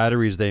AA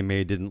batteries they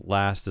made didn't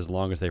last as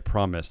long as they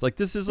promised. Like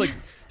this is like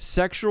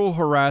sexual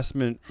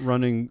harassment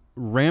running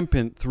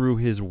rampant through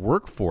his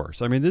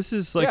workforce. I mean, this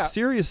is like Yeah.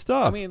 serious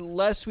stuff. I mean,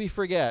 lest we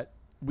forget,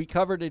 we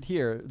covered it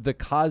here. The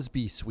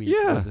Cosby Suite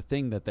Yeah. was a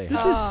thing that they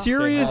this had. is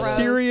serious, Gross.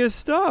 serious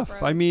stuff. I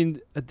Gross. mean,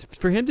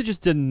 for him to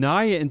just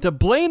deny it and to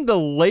blame the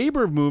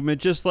labor movement,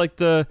 just like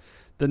the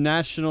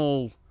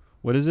national,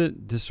 what is it,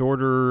 eating The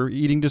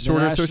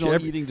disorder National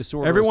association. Eating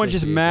Disorder Everyone's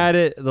just Association. mad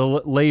at the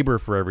labor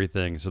for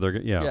everything. So they're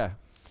Yeah,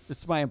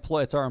 it's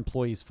it's our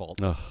employees'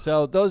 fault. Ugh.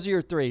 So those are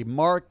your 3: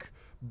 Mark,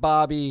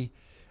 Bobby,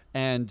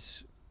 and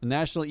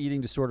National Eating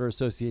Disorder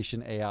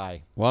Association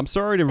AI. Well, I'm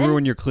sorry to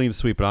ruin your clean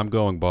sweep, but I'm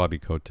going Bobby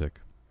Kotick.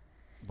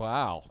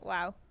 Wow.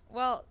 Wow.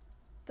 Well,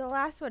 the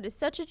last one is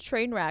such a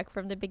train wreck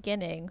from the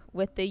beginning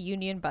with the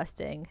union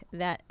busting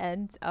that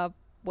ends up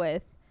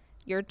with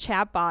your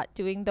chatbot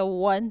doing the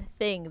one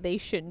thing they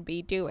shouldn't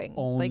be doing.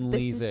 Like this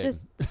Only is then.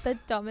 just the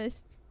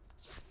dumbest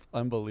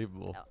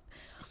Unbelievable.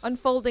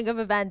 unfolding of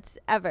events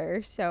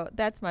ever. So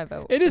that's my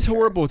vote. It is for sure.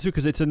 horrible, too,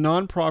 because it's a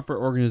non-profit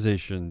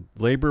organization.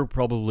 Labor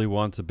probably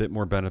wants a bit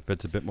more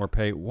benefits, a bit more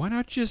pay. Why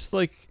not just,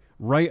 like,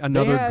 write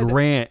another had-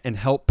 grant and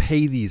help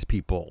pay these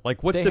people?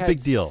 Like, what's They the had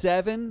big deal?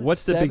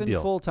 What's the big seven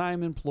deal?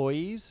 full-time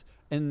employees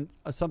and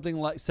something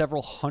like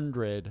several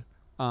hundred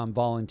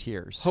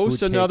volunteers. who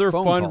Host would take another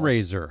phone calls.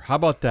 fundraiser. How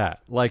about that?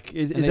 Like,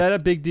 is they- that a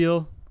big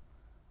deal?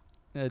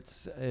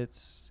 It's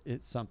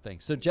something.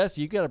 So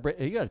Jesse, you got a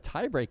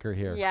tiebreaker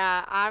here.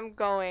 Yeah, I'm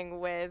going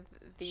with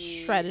the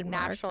Shredded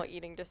Mark. National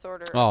Eating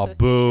Disorder Oh, Association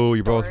boo.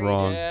 You're both story.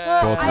 wrong.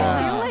 Yeah. Well, Both I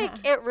wrong. feel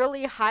like it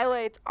really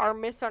highlights our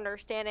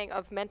misunderstanding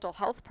of mental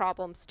health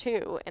problems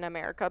too in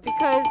America,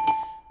 because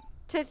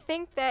to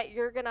think that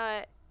you're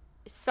gonna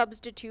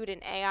substitute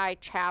an AI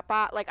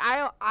chatbot, like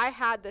I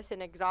had this in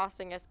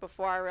Exhaustingness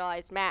before I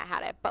realized Matt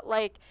had it, but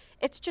like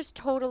it's just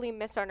totally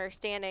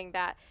misunderstanding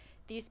that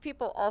these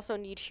people also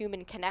need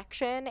human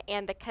connection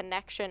and the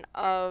connection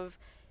of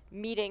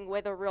meeting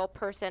with a real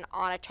person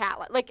on a chat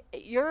line. Like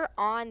you're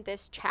on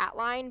this chat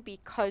line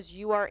because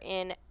you are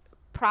in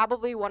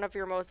probably one of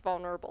your most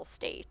vulnerable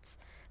states.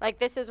 Like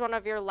this is one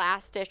of your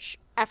last ditch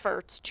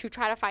efforts to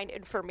try to find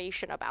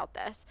information about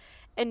this.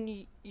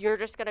 And you're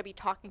just going to be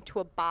talking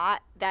to a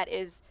bot that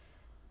is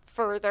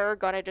further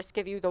going to just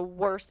give you the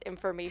worst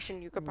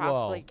information you could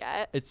possibly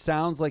get. It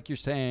sounds like you're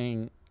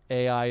saying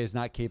AI is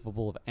not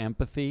capable of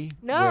empathy.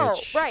 No,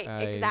 which right,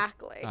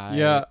 exactly.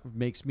 Yeah.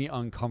 makes me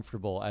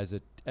uncomfortable as a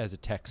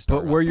tech But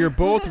startup. where you're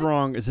both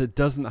wrong is it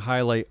doesn't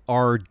highlight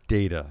our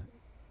data.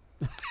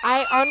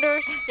 I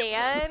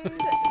understand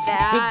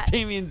that.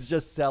 Damien's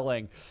just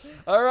selling.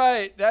 All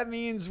right, that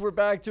means we're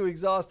back to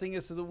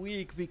Exhaustingness of the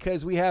week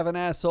because we have an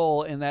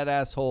asshole, and that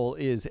asshole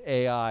is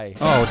AI.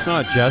 Oh, it's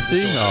not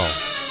Jesse?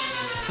 Oh.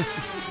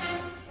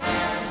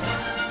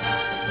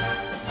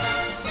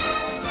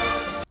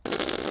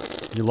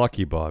 You're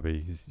lucky,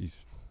 Bobby. He's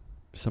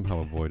somehow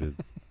avoided.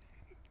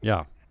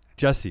 Yeah.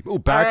 Jesse. Oh,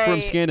 back from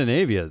right.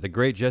 Scandinavia. The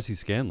great Jesse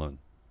Scanlon.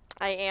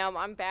 I am.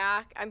 I'm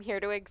back. I'm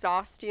here to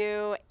exhaust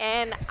you.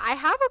 And I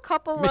have a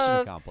couple Mission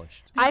of...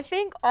 accomplished. I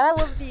think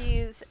all of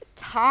these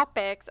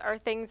topics are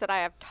things that I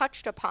have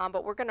touched upon,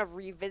 but we're going to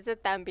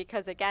revisit them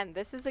because, again,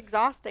 this is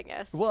exhausting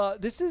us. Well,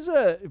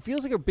 it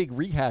feels like a big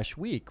rehash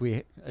week.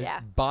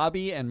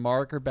 Bobby and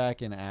Mark are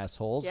back in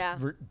assholes. Yeah.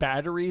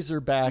 Batteries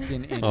are back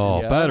in India.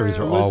 Oh, batteries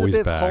are always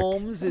Elizabeth back.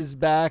 Holmes is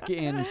back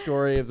in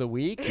Story of the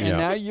Week. And Yeah.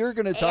 now you're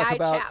going to talk AI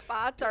about...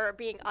 chatbots are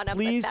being unempathetic.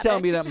 Please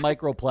tell me that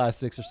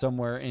microplastics are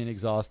somewhere in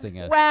exhausting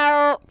us.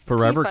 Well,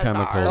 Forever PFAS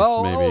chemicals,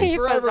 are. maybe.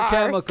 Forever PFAS are,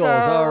 chemicals. so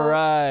All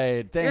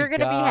right. Thank you're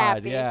going to be God.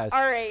 happy. Yes.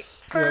 All right.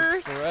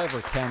 First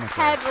Forever chemicals.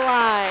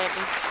 headline.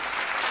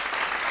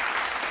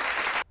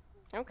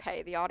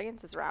 Okay, the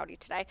audience is rowdy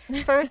today.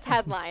 First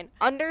headline,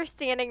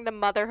 understanding the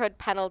motherhood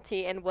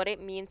penalty and what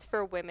it means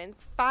for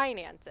women's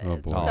finances. Oh,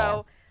 boy.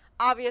 So,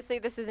 obviously,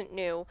 this isn't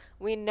new.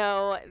 We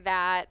know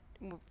that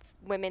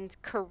women's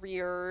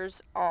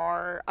careers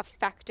are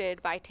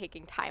affected by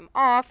taking time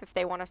off if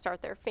they want to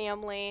start their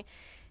family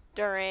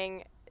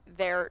during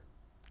their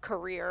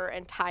career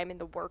and time in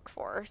the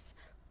workforce.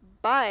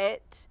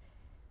 But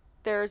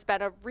there's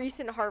been a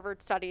recent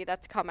Harvard study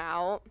that's come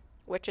out,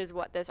 which is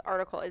what this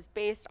article is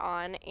based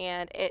on,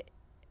 and it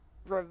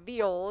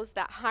reveals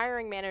that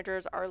hiring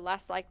managers are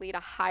less likely to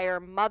hire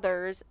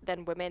mothers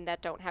than women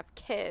that don't have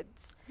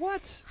kids.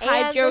 What?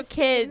 Hide And your the same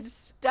kids.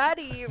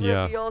 Study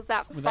Yeah. reveals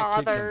that When that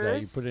kid comes out, you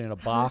fathers put it in a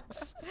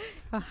box.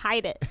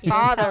 Hide it. You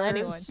don't tell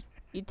anyone. Fathers.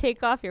 You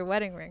take off your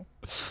wedding ring.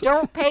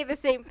 don't pay the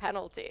same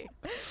penalty.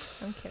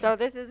 I'm kidding. So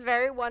this is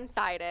very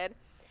one-sided.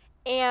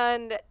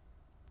 And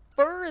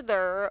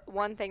further,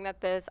 one thing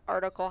that this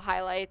article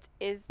highlights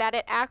is that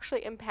it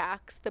actually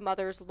impacts the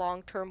mother's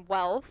long-term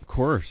wealth, Of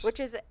course. which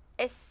is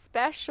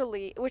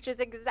exacerbated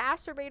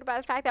by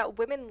the fact that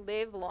women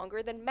live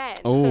longer than men.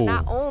 Oh. So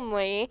not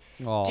only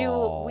do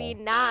Aw. we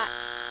not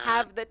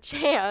have the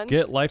chance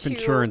Get life to-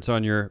 insurance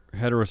on your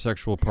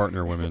heterosexual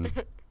partner, women.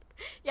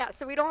 Yeah,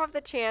 so we don't have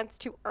the chance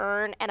to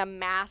earn and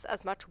amass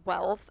as much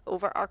wealth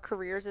over our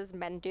careers as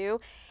men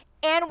do.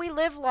 And we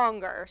live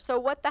longer. So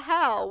what the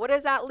hell? What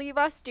does that leave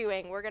us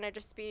doing? We're going to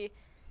just be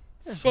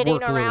sitting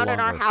work a little around in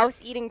our longer. house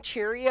eating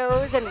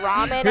Cheerios and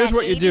ramen. Here's at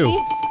what you 80? do.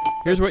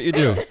 Here's what you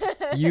do.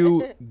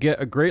 You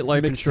get a great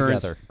life Mixed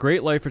insurance, together.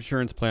 great life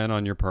insurance plan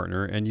on your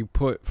partner, and you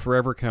put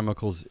Forever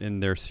Chemicals in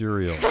their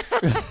cereal.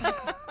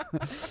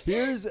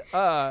 Here's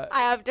I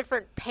have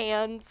different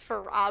pans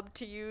for Rob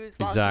to use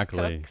while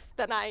Exactly. he cooks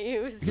than I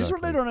use. Here's what I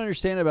Exactly. don't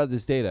understand about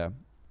this data.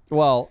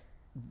 Well,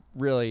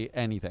 really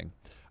anything.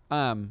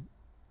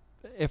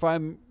 If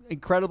I'm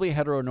incredibly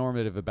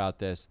heteronormative about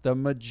this, the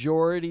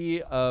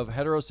majority of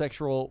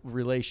heterosexual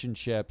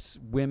relationships,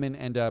 women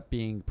end up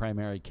being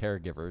primary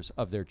caregivers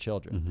of their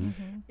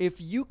children. If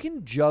you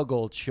can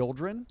juggle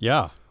children,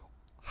 Yeah.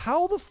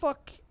 how the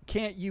fuck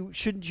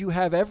shouldn't you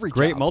have every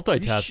Great job? You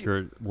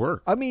multitasker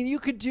work. I mean, you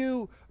could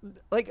do,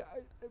 like,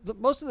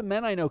 most of the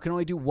men I know can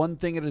only do one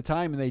thing at a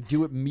time, and they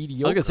do it I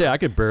mediocre. was going to say, I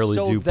could barely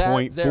So do that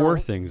 0.4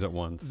 things at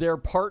once. their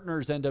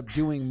partners end up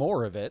doing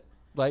more of it.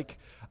 Like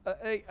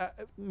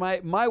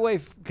my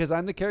wife, because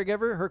I'm the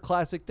caregiver, her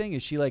classic thing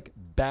is she like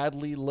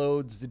badly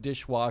loads the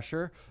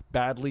dishwasher,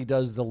 badly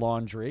does the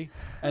laundry,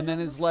 and then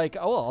is like,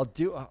 oh,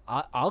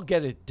 I'll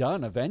get it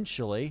done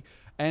eventually.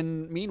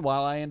 And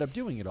meanwhile, I end up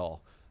doing it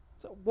all.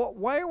 So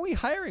why are we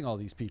hiring all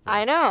these people?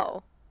 I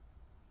know.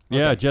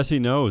 Yeah, Jesse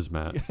knows,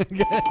 Matt.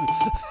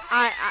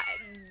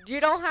 You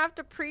don't have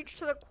to preach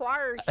to the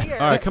choir here.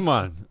 All right, come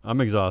on.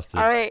 I'm exhausted.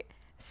 All right.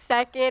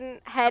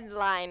 Second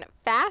headline,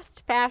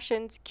 fast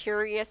fashion's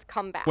curious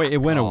comeback. Wait, it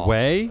went Oh.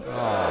 away? It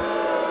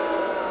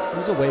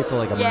was away for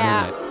like a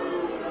Yeah. minute.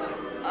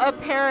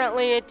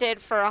 Apparently it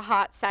did for a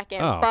hot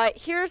second. Oh. But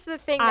here's the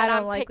thing I that don't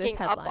I'm like this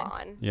picking up headline.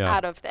 on Yeah.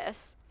 out of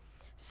this.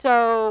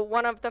 So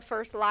one of the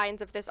first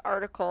lines of this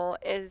article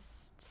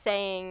is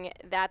saying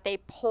that they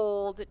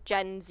polled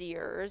Gen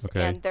Zers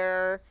Okay. and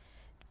their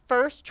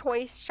first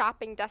choice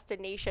shopping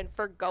destination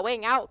for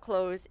going out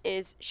clothes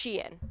is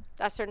Shein.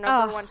 That's their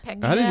number Oh, one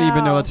pick. I didn't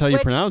even know that's how you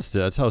Which- pronounced it.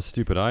 That's how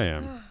stupid I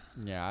am.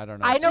 Yeah, I don't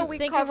know. I know Just we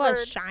think of what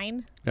covered.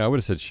 shine. Yeah, I would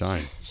have said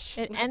shine.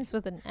 It ends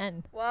with an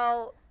N.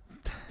 Well,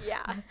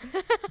 yeah.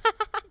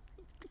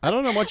 I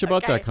don't know much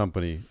about Okay. that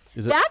company.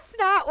 Is it? That's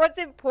not what's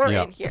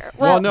important Yeah. here.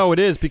 Well, no, it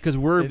is because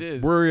we are It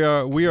is. we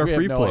are We have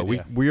free no flow.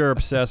 idea. We are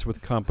obsessed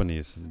with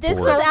companies. This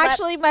Boards. was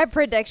actually my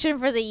prediction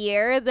for the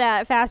year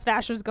that fast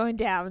fashion was going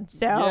down.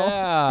 So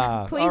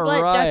Yeah. Please all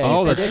let right. Justin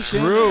Oh, that's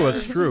prediction. true.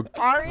 That's true.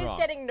 Ari's Wrong.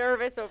 getting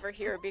nervous over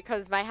here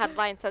because my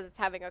headline says it's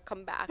having a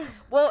comeback.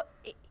 Well,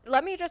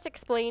 let me just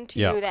explain to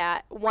Yeah. you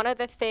that one of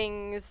the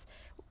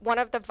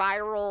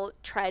viral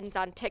trends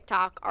on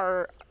TikTok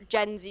are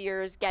Gen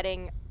Zers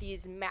getting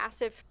these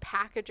massive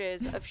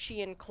packages of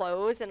Shein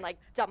clothes and like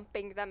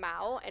dumping them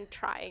out and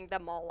trying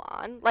them all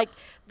on. Like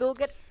they'll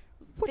get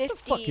What 50, the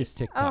fuck is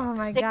TikTok? Oh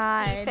my 60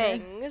 God.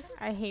 things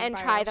I hate and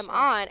viral try them shit.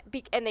 on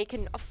and they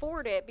can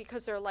afford it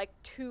because they're like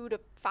 $2 to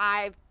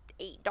 $5,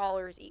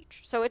 $8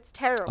 each. So it's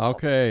terrible.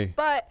 Okay.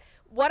 But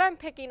what I'm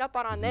picking up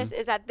on this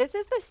is that this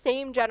is the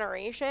same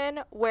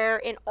generation where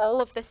in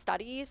all of the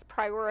studies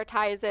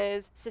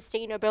prioritizes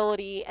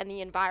sustainability and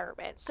the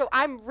environment. So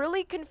I'm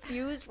really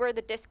confused where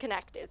the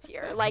disconnect is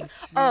here. Like,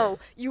 oh,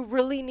 you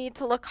really need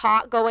to look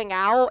hot going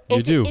out?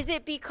 Is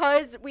it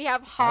because we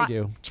have hot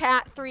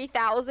chat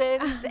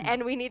 3000s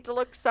and we need to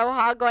look so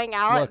hot going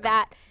out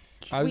that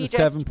I was a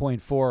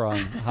 7.4 on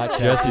hot chat.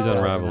 Jesse's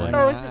unraveling.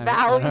 Those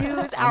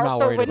values I'm out not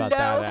the worried window?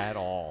 about that at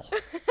all.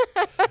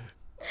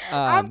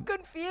 I'm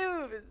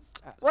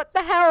confused. What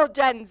the hell,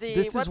 Gen Z?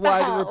 This is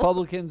why the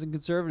Republicans and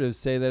conservatives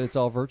say that it's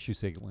all virtue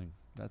signaling.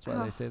 That's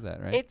why they say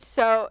that, right?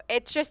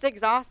 It's just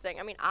exhausting.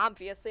 I mean,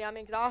 obviously, I'm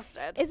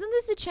exhausted. Isn't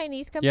this a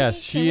Chinese company?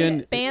 Yes, Can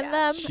we ban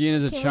them? Shein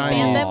is a Can Chinese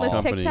we ban them with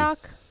company.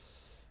 TikTok?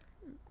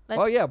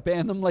 Oh yeah,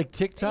 ban them like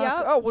TikTok.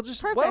 Yep. Oh, well,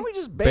 just why don't we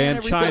just ban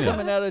everything China.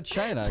 coming out of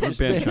China? Just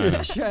ban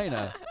China.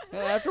 China.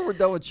 After we're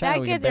done with China,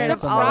 That we can gets rid ban of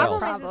somewhere all else.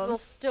 problems. Problem is they'll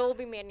still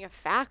be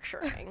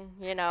manufacturing.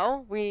 You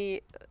know,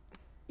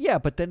 Yeah,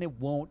 but then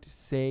it won't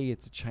say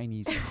it's a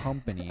Chinese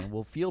company, and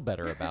we'll feel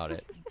better about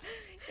it.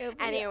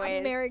 Anyways.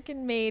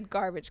 American-made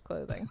garbage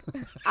clothing.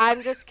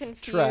 I'm just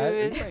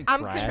confused. I'm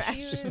trash.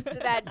 confused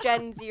that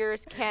Gen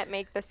Zers can't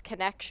make this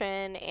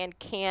connection and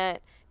can't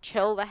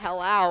chill the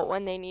hell out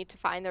when they need to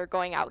find they're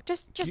going out.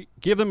 Just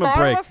give them a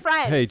borrow break. a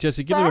friend. Hey,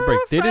 Jesse, give them a Borrow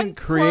break. They didn't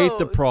friend's create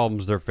the clothes.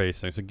 problems they're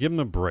facing, so give them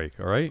a break,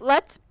 all right?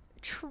 Let's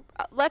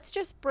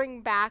just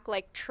bring back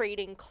like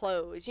trading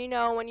clothes. You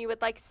know, when you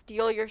would like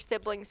steal your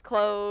siblings'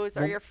 clothes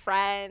or your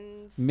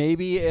friends.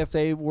 Maybe if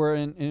they were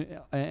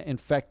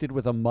infected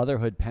with a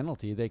motherhood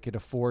penalty, they could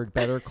afford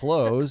better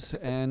clothes,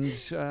 and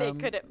They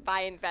couldn't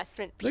buy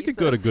investment They pieces.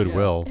 could go to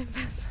Goodwill.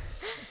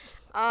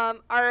 All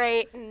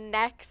right,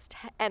 next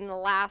and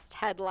last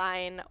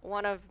headline,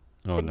 one of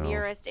Oh, the no.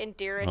 nearest and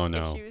dearest Oh,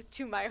 no. issues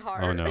to my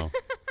heart. Oh, no.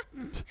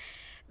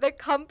 The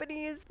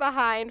companies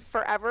behind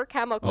Forever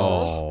Chemicals,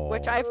 Oh.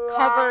 which I've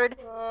covered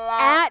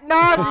ad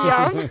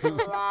nauseum,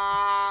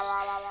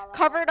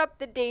 covered up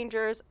the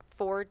dangers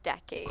for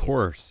decades. Of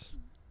course.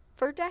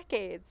 For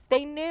decades.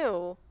 They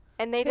knew.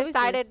 And they Who is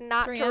decided this?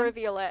 not to 3M?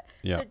 reveal it.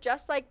 Yeah. So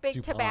just like big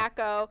DuPont.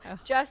 tobacco,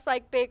 just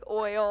like big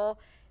oil,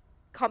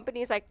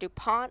 companies like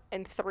DuPont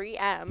and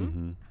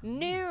 3M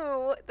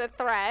knew the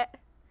threat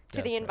to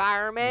That's the right.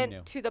 environment, They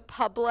knew. to the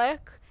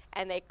public,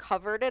 and they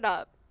covered it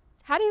up.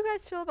 How do you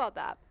guys feel about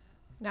that?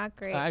 Not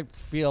great. I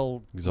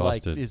feel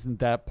Exhausted. like isn't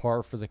that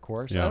par for the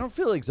course? Yeah. I don't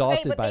feel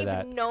exhausted But by they've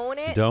that. known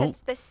it don't? since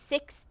the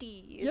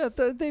 60s. Yeah,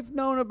 they've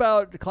known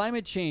about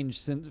climate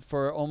change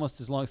for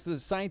almost as long. So the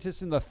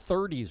scientists in the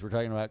 30s were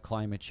talking about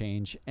climate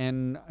change,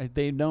 and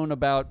they've known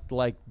about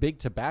like big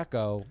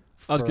tobacco.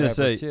 I was going to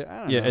say, too. I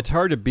don't yeah, know. it's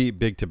hard to beat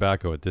big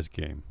tobacco at this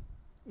game.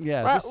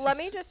 Yeah. Well, this let is-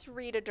 me just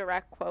read a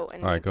direct quote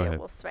and All right, maybe go it ahead.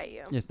 will sway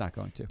you. It's not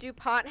going to.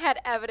 DuPont had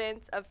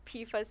evidence of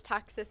PFAS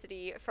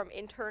toxicity from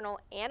internal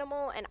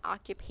animal and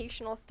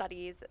occupational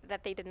studies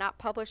that they did not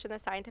publish in the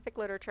scientific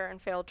literature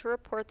and failed to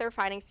report their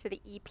findings to the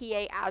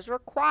EPA as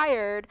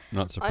required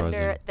Not surprising.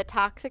 under the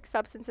Toxic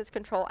Substances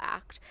Control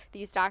Act.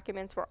 These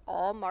documents were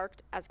all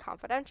marked as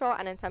confidential,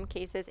 and in some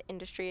cases,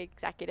 industry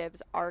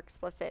executives are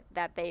explicit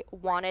that they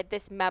wanted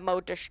this memo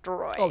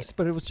destroyed. Oh,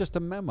 but it was just a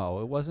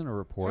memo. It wasn't a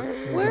report.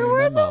 It was Where a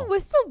were memo.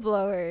 the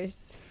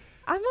whistleblowers?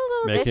 I'm a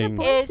little Making-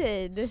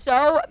 disappointed. Is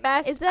so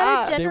messed Is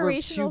that a up. They were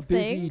generational too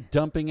busy thing?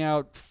 dumping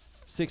out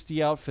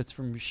 60 outfits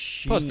from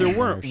Shein. Plus, there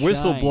weren't or Shine or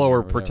whistleblower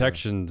whatever.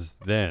 protections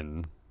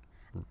then.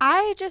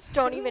 I just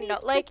don't Who even know.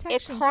 needs Like, it's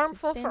protections to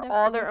harmful stand for up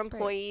all for their what's right?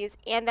 employees,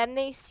 and then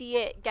they see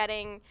it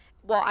getting.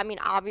 Well, I mean,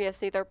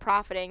 obviously they're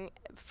profiting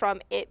from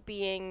it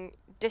being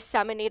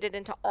disseminated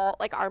into all,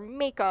 like our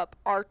makeup,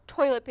 our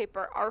toilet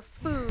paper, our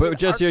food. But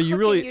Jesse, our are you cooking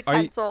really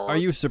utensils. are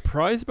you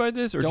surprised by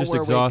this or Don't just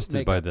wear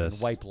exhausted by makeup and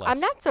this? Wipe less. I'm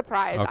not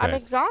surprised. I'm Okay.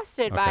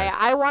 exhausted by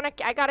Okay.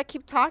 it. I gotta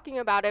keep talking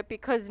about it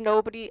because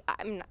nobody.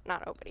 I'm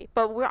not nobody,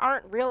 but we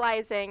aren't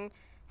realizing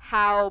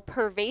how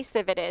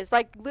pervasive it is.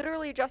 Like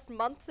literally just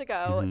months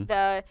ago, Mm-hmm.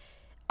 the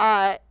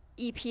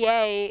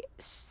EPA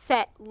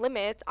set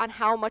limits on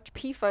how much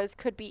PFAS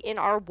could be in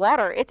our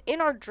water. It's in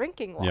our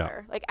drinking Yeah.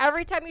 water. Like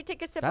every time you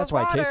take a sip That's of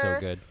why water, it tastes so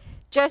good.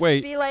 just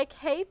Wait. be like,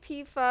 "Hey,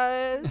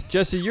 PFAS."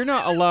 Jesse, you're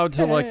not allowed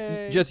to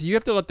Hey. Jesse, you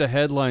have to let the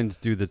headlines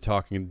do the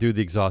talking, do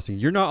the exhausting.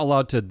 You're not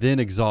allowed to then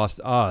exhaust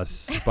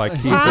us by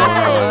keep going on.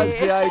 That's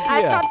the I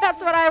idea. thought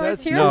that's what I was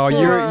That's here No,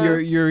 for.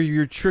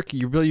 you're tricky.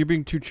 You're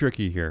being too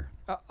tricky here.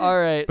 All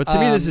right. But to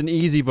me, this is an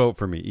easy vote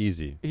for me.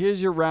 Easy.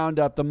 Here's your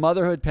roundup. The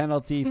motherhood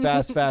penalty,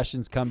 fast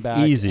fashions come back.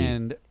 Easy.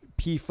 And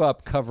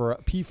PFA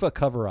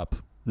cover up.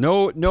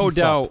 No Beef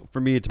doubt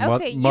for me. It's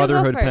Okay, you go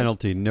motherhood first.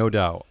 penalty. No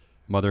doubt.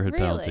 Motherhood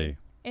Really? penalty.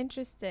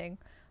 Interesting.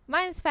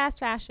 Mine's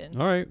fast fashion.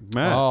 All right,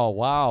 Matt. Oh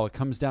wow, it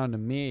comes down to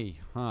me,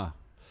 huh?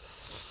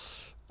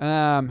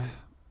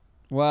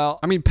 Well,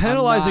 I mean,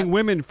 penalizing I'm not-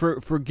 women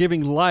for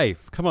giving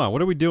life. Come on,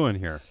 what are we doing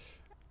here?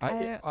 I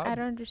don't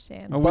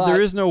understand. Well, there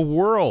But- is no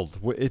world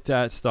if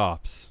that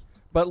stops.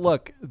 But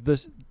look,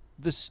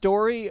 the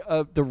story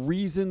of the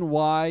reason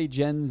why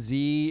Gen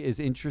Z is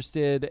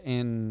interested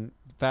in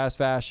fast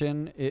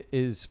fashion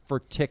is for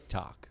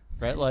TikTok,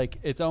 right? Like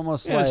it's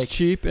almost Yeah, like it's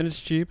cheap and it's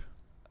cheap.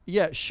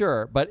 Yeah,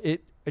 sure, but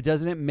it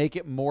doesn't it make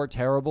it more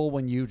terrible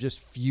when you just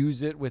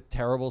fuse it with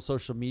terrible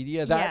social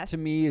media? That to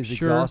Yes. me is Sure.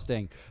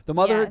 exhausting. The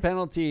motherhood Yes.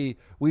 penalty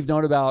we've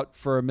known about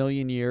for a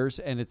million years,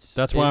 and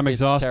That's why I'm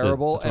it's exhausted.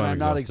 terrible, That's why and I'm I'm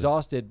not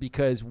exhausted. exhausted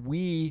because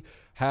we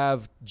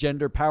have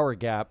gender power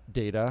gap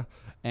data,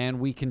 and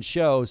we can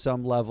show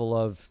some level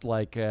of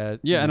like And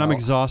I'm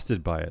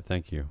exhausted by it.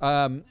 Thank you.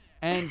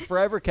 and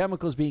forever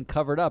chemicals being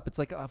covered up. It's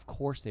like, of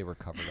course they were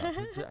covered up.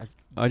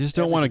 I just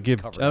don't want to everything's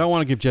give. covered I don't up.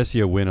 want to give Jesse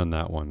a win on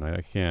that one.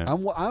 I can't.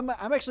 I'm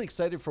actually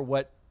excited for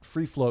what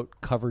Free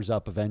Float covers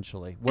up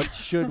eventually. What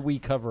should we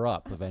cover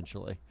up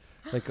eventually?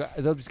 Like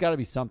there's got to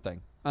be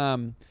something.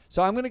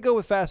 So I'm going to go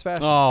with fast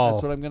fashion. Oh.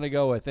 That's what I'm going to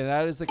go with, and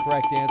that is the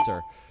correct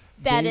answer.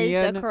 That is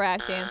Damien, the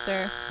correct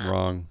answer.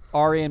 Wrong.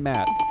 Ari, and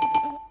Matt.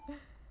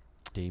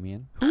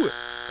 Damien.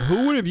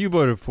 Who would have you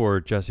voted for,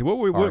 Jesse? What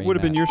Ari would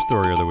have been Matt. your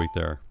story of the week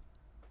there?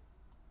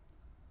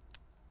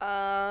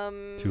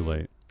 Too Too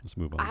late. Let's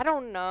move on. I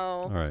don't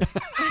know. All right.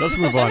 Let's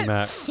move on,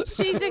 Matt.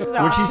 She's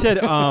exhausted. When she said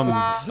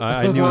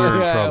I knew we were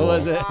in Yeah, trouble. it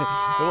wasn't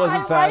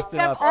I fast like them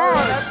enough. all.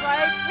 That's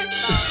why I picked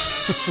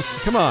them.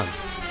 Come on.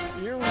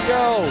 Here we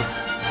go.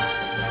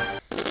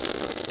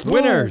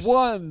 Winners. Who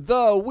won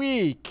the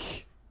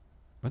week?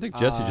 I think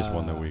Jesse just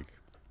won the week.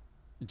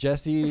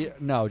 Jesse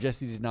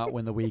did not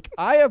win the week.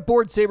 I have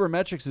Board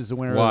Sabermetrics as the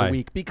winner of Why? the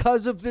week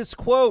because of this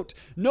quote.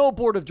 No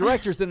board of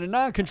directors in a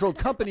non-controlled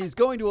company is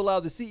going to allow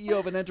the CEO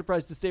of an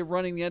enterprise to stay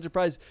running the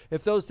enterprise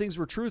if those things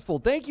were truthful.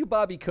 Thank you,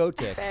 Bobby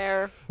Kotick,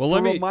 Fair. Well, for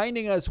let me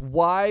reminding us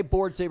why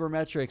Board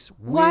Sabermetrics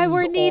Why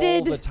wins we're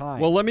needed. all the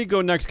time. Well, let me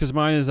go next because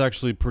mine is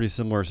actually pretty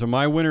similar. So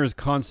my winner is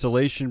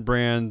Constellation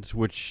Brands,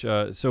 which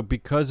so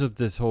because of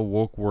this whole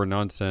woke war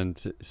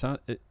nonsense,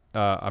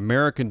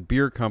 American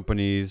beer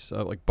companies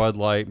like Bud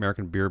Light,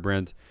 American beer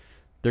brands,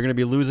 they're going to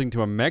be losing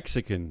to a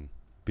Mexican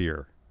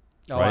beer.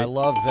 oh, right? I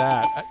love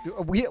that.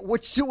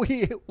 Which do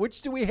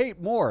we hate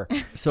more,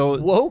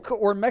 So woke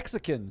or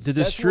Mexicans? the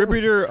That's what we-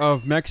 distributor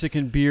of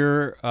Mexican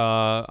beer,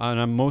 and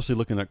I'm mostly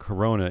looking at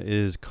Corona,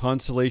 is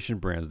Constellation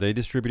Brands. They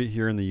distribute it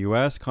here in the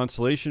U.S.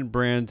 Constellation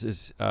Brands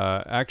is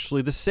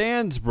actually the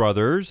Sands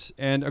brothers,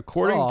 and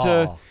according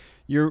to Aw.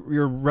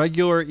 your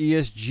regular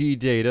ESG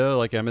data,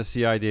 like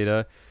MSCI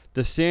data,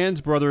 the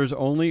Sands brothers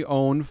only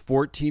own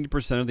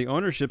 14% of the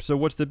ownership. So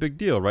what's the big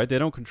deal, right? They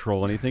don't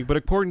control anything. But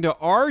according to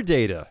our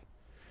data,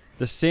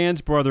 the Sands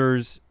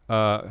brothers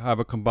have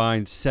a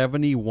combined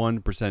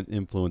 71%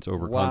 influence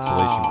over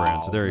Constellation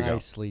Brands. So there you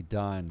Nicely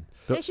done.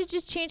 They should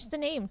just change the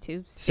name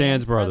to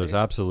Sands brothers,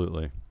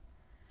 absolutely.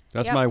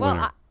 That's Yep, my well,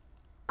 winner.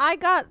 I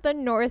got the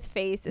North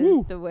Face as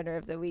Woo. the winner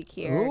of the week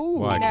here. Ooh.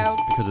 Why? No.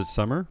 Because it's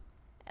summer?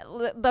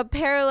 The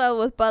parallel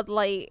with Bud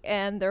Light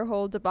and their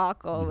whole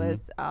debacle Mhm.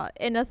 with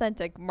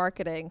inauthentic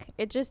marketing,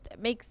 it just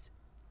makes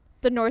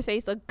the North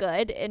Face look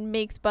good and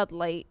makes Bud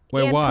Light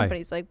Wait, and why?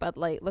 companies like Bud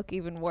Light look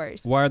even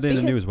worse. Why are they in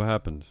the Because- news? What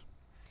happened?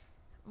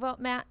 Well,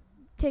 Matt,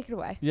 take it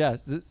away. Yeah,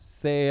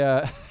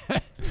 they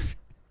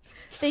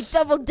They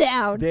doubled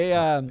down. they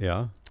Yeah.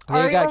 they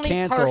Ari got only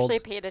canceled partially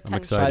paid attention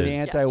excited. by the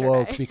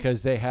anti-woke yesterday.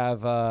 because they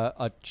have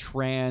a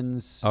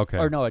trans Okay.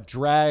 or no, a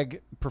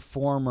drag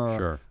performer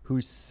Sure.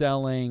 who's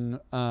selling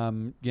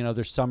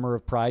their Summer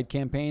of Pride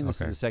campaign. This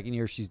Okay. is the second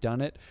year she's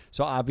done it.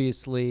 So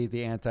obviously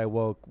the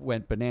anti-woke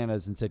went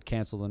bananas and said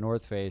cancel the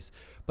North Face.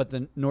 But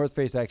the North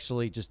Face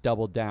actually just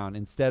doubled down.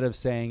 Instead of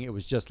saying it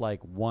was just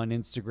like one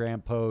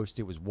Instagram post,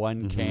 it was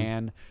one Mhm.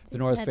 can. The They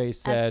North said, Face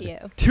 "F said you."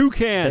 2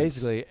 cans.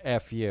 basically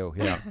F you.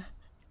 Yeah.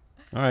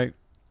 All right.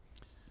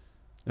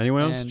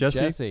 Anyone else? And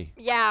Jesse?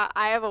 Yeah,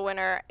 I have a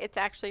winner. It's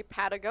actually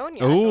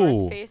Patagonia.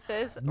 Ooh. North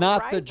Face's Not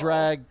the rival.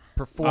 drag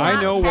performer.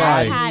 I know Not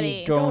why. Patty.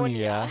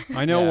 Patagonia.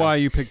 I know Yeah. why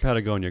you picked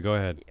Patagonia. Go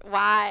ahead.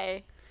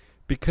 Why?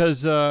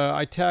 Because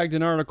I tagged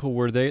an article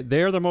where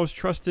they are the most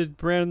trusted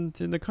brand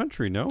in the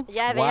country, no?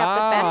 Yeah, they have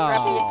the best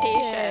Wow.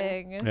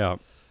 reputation. Dang. Yeah.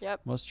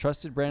 Yep. Most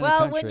trusted brand in Well,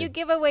 the country. when you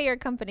give away your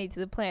company to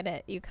the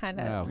planet, you kind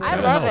of. Yeah, I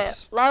Kinda love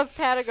helps. it. Love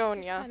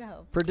Patagonia.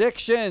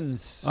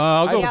 Predictions.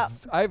 I'll go.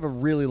 I have a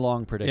really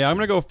long prediction. Yeah, I'm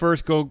going to go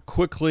first, go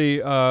quickly,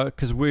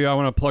 because I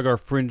want to plug our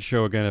Fringe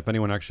show again if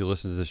anyone actually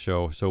listens to this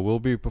show. So we'll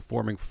be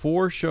performing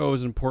 4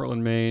 shows in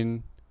Portland,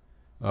 Maine,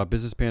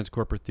 Business Pants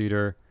Corporate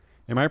Theater.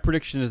 And my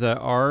prediction is that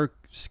our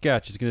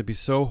sketch is going to be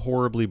so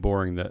horribly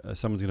boring that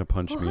someone's going to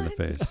punch me in the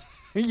face.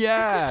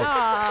 Yeah.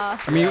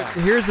 Aw. I mean,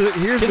 here's the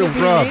Can it be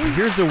rub. me?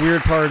 Here's the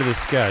weird part of the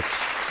sketch,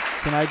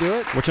 Can I do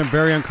it? which I'm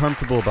very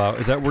uncomfortable about,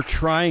 is that we're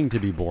trying to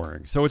be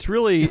boring. So it's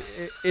really,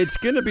 it's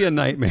going to be a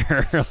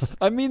nightmare.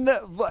 I mean, Do in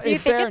you think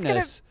it's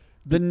fairness,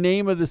 the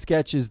name of the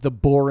sketch is The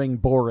Boring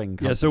Company.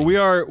 Yeah, so we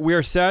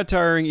are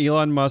satiring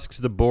Elon Musk's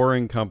The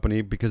Boring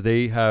Company because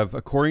they have,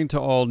 according to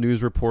all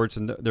news reports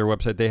and their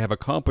website, they have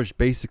accomplished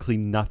basically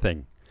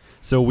nothing.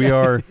 So we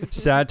are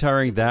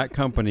satiring that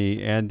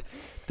company, and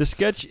the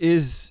sketch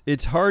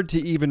it's hard to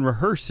even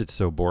rehearse. It's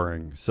so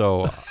boring.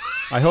 So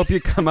I hope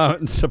you come out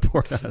and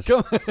support us.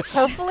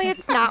 Hopefully,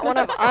 it's not one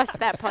of us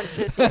that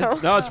punches you.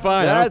 No, it's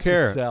fine. I don't That's a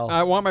care. sell.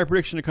 I want my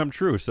prediction to come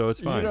true, so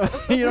it's fine.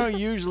 You don't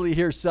usually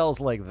hear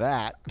cells like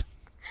that.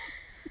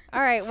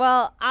 All right.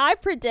 Well, I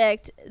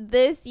predict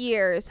this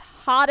year's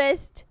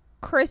hottest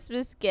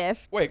Christmas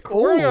gift. Wait,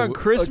 we're on a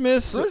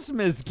Christmas.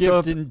 Christmas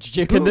gift in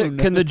June.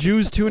 Can the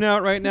Jews tune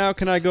out right now?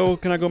 Can I go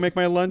make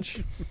my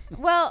lunch?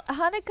 Well,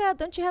 Hanukkah,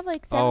 don't you have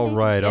like 7 Oh days of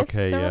right, gifts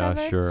okay, or yeah,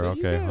 whatever? sure, So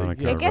okay, yeah,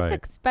 Hanukkah, It gets right.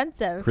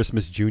 expensive.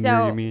 Christmas Junior,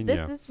 so you mean?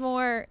 this is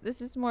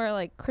more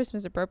like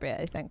Christmas appropriate,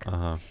 I think.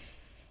 Uh-huh.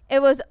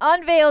 It was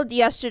unveiled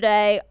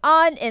yesterday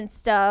on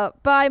Insta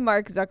by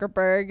Mark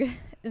Zuckerberg.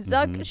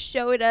 Zuck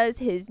showed us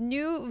his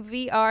new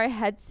VR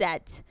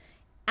headset.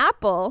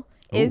 Apple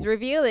is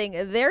revealing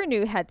their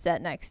new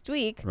headset next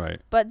week. Right.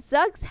 But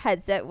Zuck's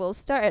headset will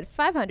start at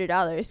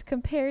 $500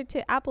 compared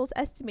to Apple's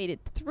estimated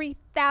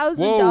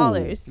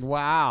 $3,000.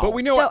 Wow. But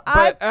we know, So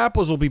but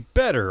Apple's will be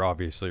better,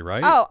 obviously,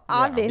 right? Oh,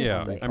 obviously.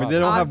 Yeah. I mean, they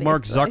don't have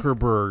Mark Obviously.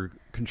 Zuckerberg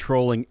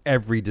controlling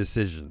every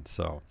decision,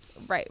 so.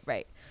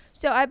 Right.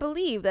 So I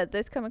believe that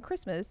this coming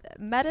Christmas,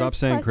 Meta's Stop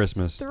saying Quest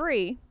Christmas.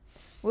 3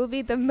 will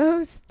be the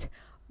most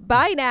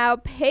buy now,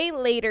 pay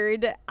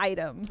latered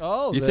item.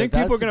 Oh, You think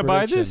people are going to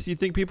buy this? You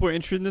think people are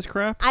interested in this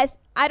crap?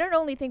 I don't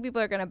only think people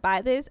are going to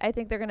buy this. I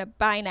think they're going to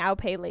buy now,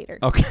 pay later.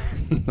 Okay.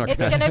 It's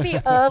gonna be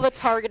all the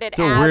targeted It's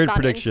a ads weird on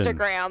prediction.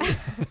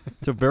 Instagram.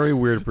 It's a very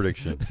weird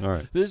prediction. All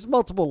right. There's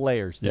multiple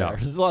layers there. Yeah.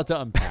 There's a lot to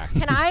unpack.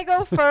 Can I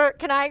go first?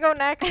 Can I go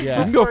next? Yeah.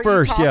 You can go before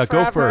first. talk Yeah,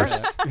 go forever?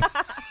 first.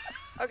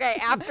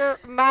 Okay, after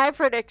my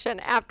prediction,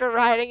 after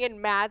riding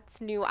in Matt's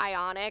new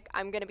Ionic,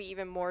 I'm gonna be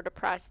even more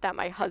depressed that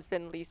my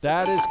husband leased.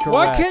 That it. is correct.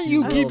 Why can't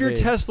you will give your be.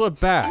 Tesla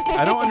back?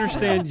 I don't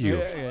understand you.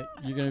 Yeah,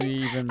 you're going to be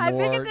even I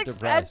more think it's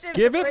depressed. expensive.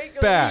 Give to it break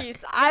a back.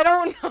 lease. I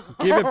don't know.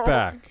 Give it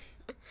back.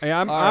 Hey,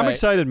 I'm All right.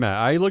 excited, Matt.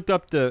 I looked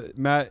up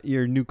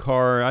your new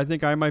car. I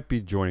think I might be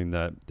joining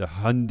the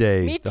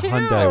Hyundai. Me the too.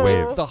 Hyundai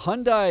Wave. The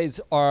Hyundais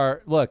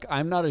are, look,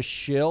 I'm not a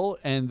shill,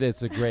 and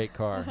it's a great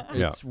car.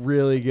 Yeah. It's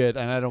really good,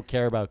 and I don't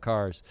care about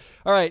cars.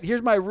 All right,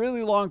 here's my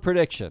really long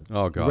prediction.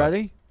 Oh, God. You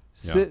ready?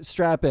 Yeah.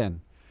 Strap in.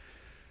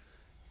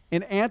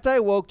 An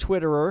anti-woke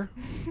Twitterer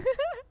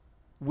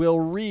will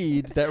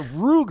read that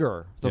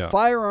Ruger, the Yeah.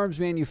 firearms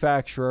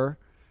manufacturer,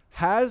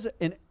 has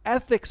an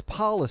ethics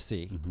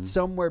policy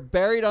somewhere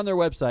buried on their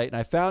website, and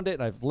I found it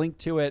and I've linked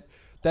to it,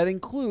 that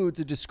includes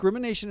a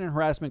discrimination and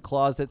harassment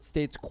clause that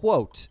states,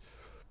 quote,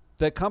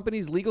 the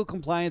company's legal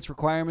compliance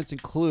requirements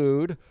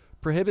include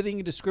prohibiting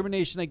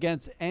discrimination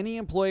against any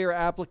employer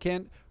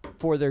applicant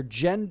for their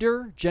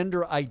gender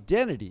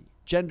identity,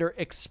 gender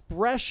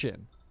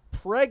expression,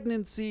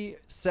 pregnancy,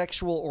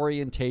 sexual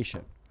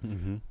orientation.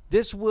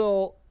 This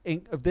will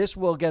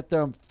get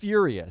them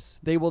furious.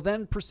 They will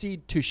then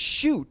proceed to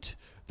shoot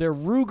their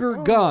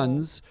Ruger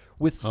guns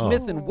with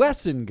Smith &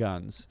 Wesson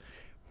guns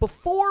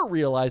before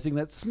realizing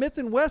that Smith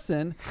 &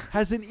 Wesson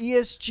has an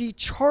ESG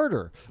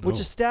charter, which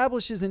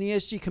establishes an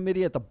ESG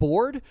committee at the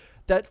board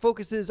that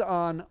focuses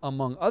on,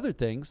 among other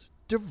things,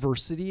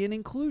 diversity and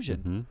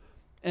inclusion.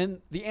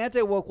 And the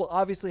anti-woke will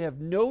obviously have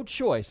no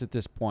choice at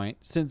this point,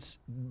 since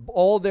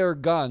all their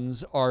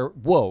guns are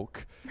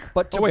woke.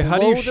 But to Wait, how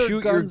do you blow their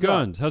shoot your guns up-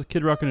 guns? How's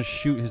Kid Rock going to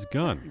shoot his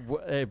gun?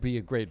 It'd be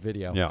a great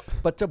video. Yeah.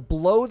 But to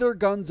blow their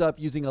guns up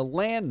using a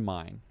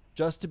landmine,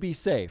 just to be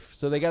safe.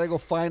 So they got to go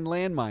find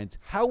landmines.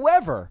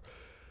 However,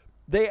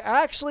 they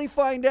actually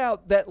find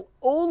out that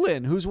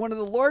Olin, who's one of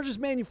the largest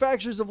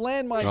manufacturers of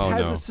landmines,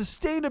 has a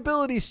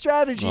sustainability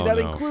strategy that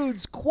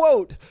includes,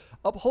 quote,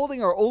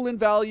 upholding our Olin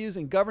values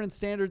and governance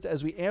standards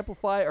as we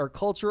amplify our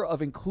culture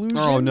of inclusion.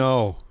 Oh,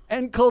 no.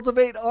 And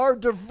cultivate our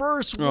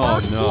diverse Oh,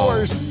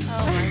 workforce.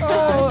 Oh, my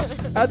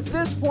God. At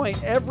this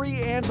point, every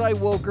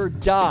anti-woker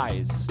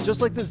dies.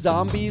 Just like the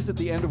zombies at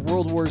the end of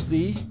World War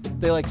Z.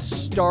 They like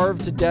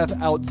starve to death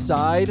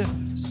outside,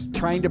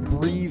 trying to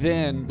breathe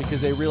in because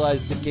they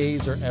realize the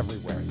gays are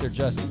everywhere. They're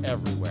just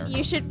everywhere.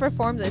 You should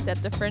perform this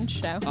at the Fringe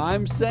show.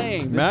 I'm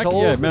saying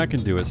this Matt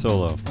can do it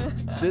solo.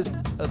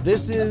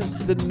 this is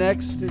the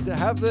next.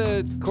 Have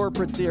the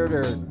corporate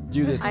theater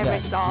do this I'm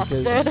next.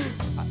 exhausted.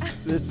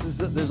 Because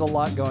there's a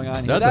lot going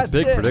on here. That's a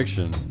big it.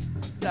 prediction.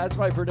 That's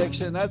my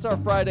prediction. That's our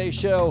Friday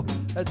show.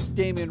 That's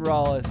Damian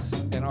Rollis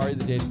and Ari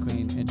the Data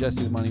Queen and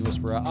Jesse the Money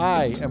Whisperer.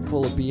 I am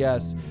full of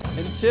BS.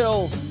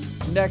 Until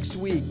next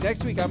week.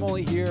 Next week I'm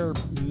only here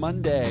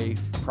Monday,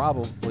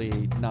 probably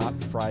not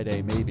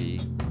Friday, maybe.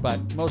 But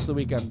most of the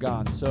week I'm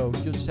gone. So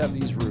you'll just have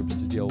these rubes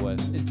to deal with.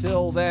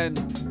 Until then,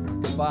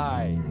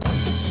 goodbye.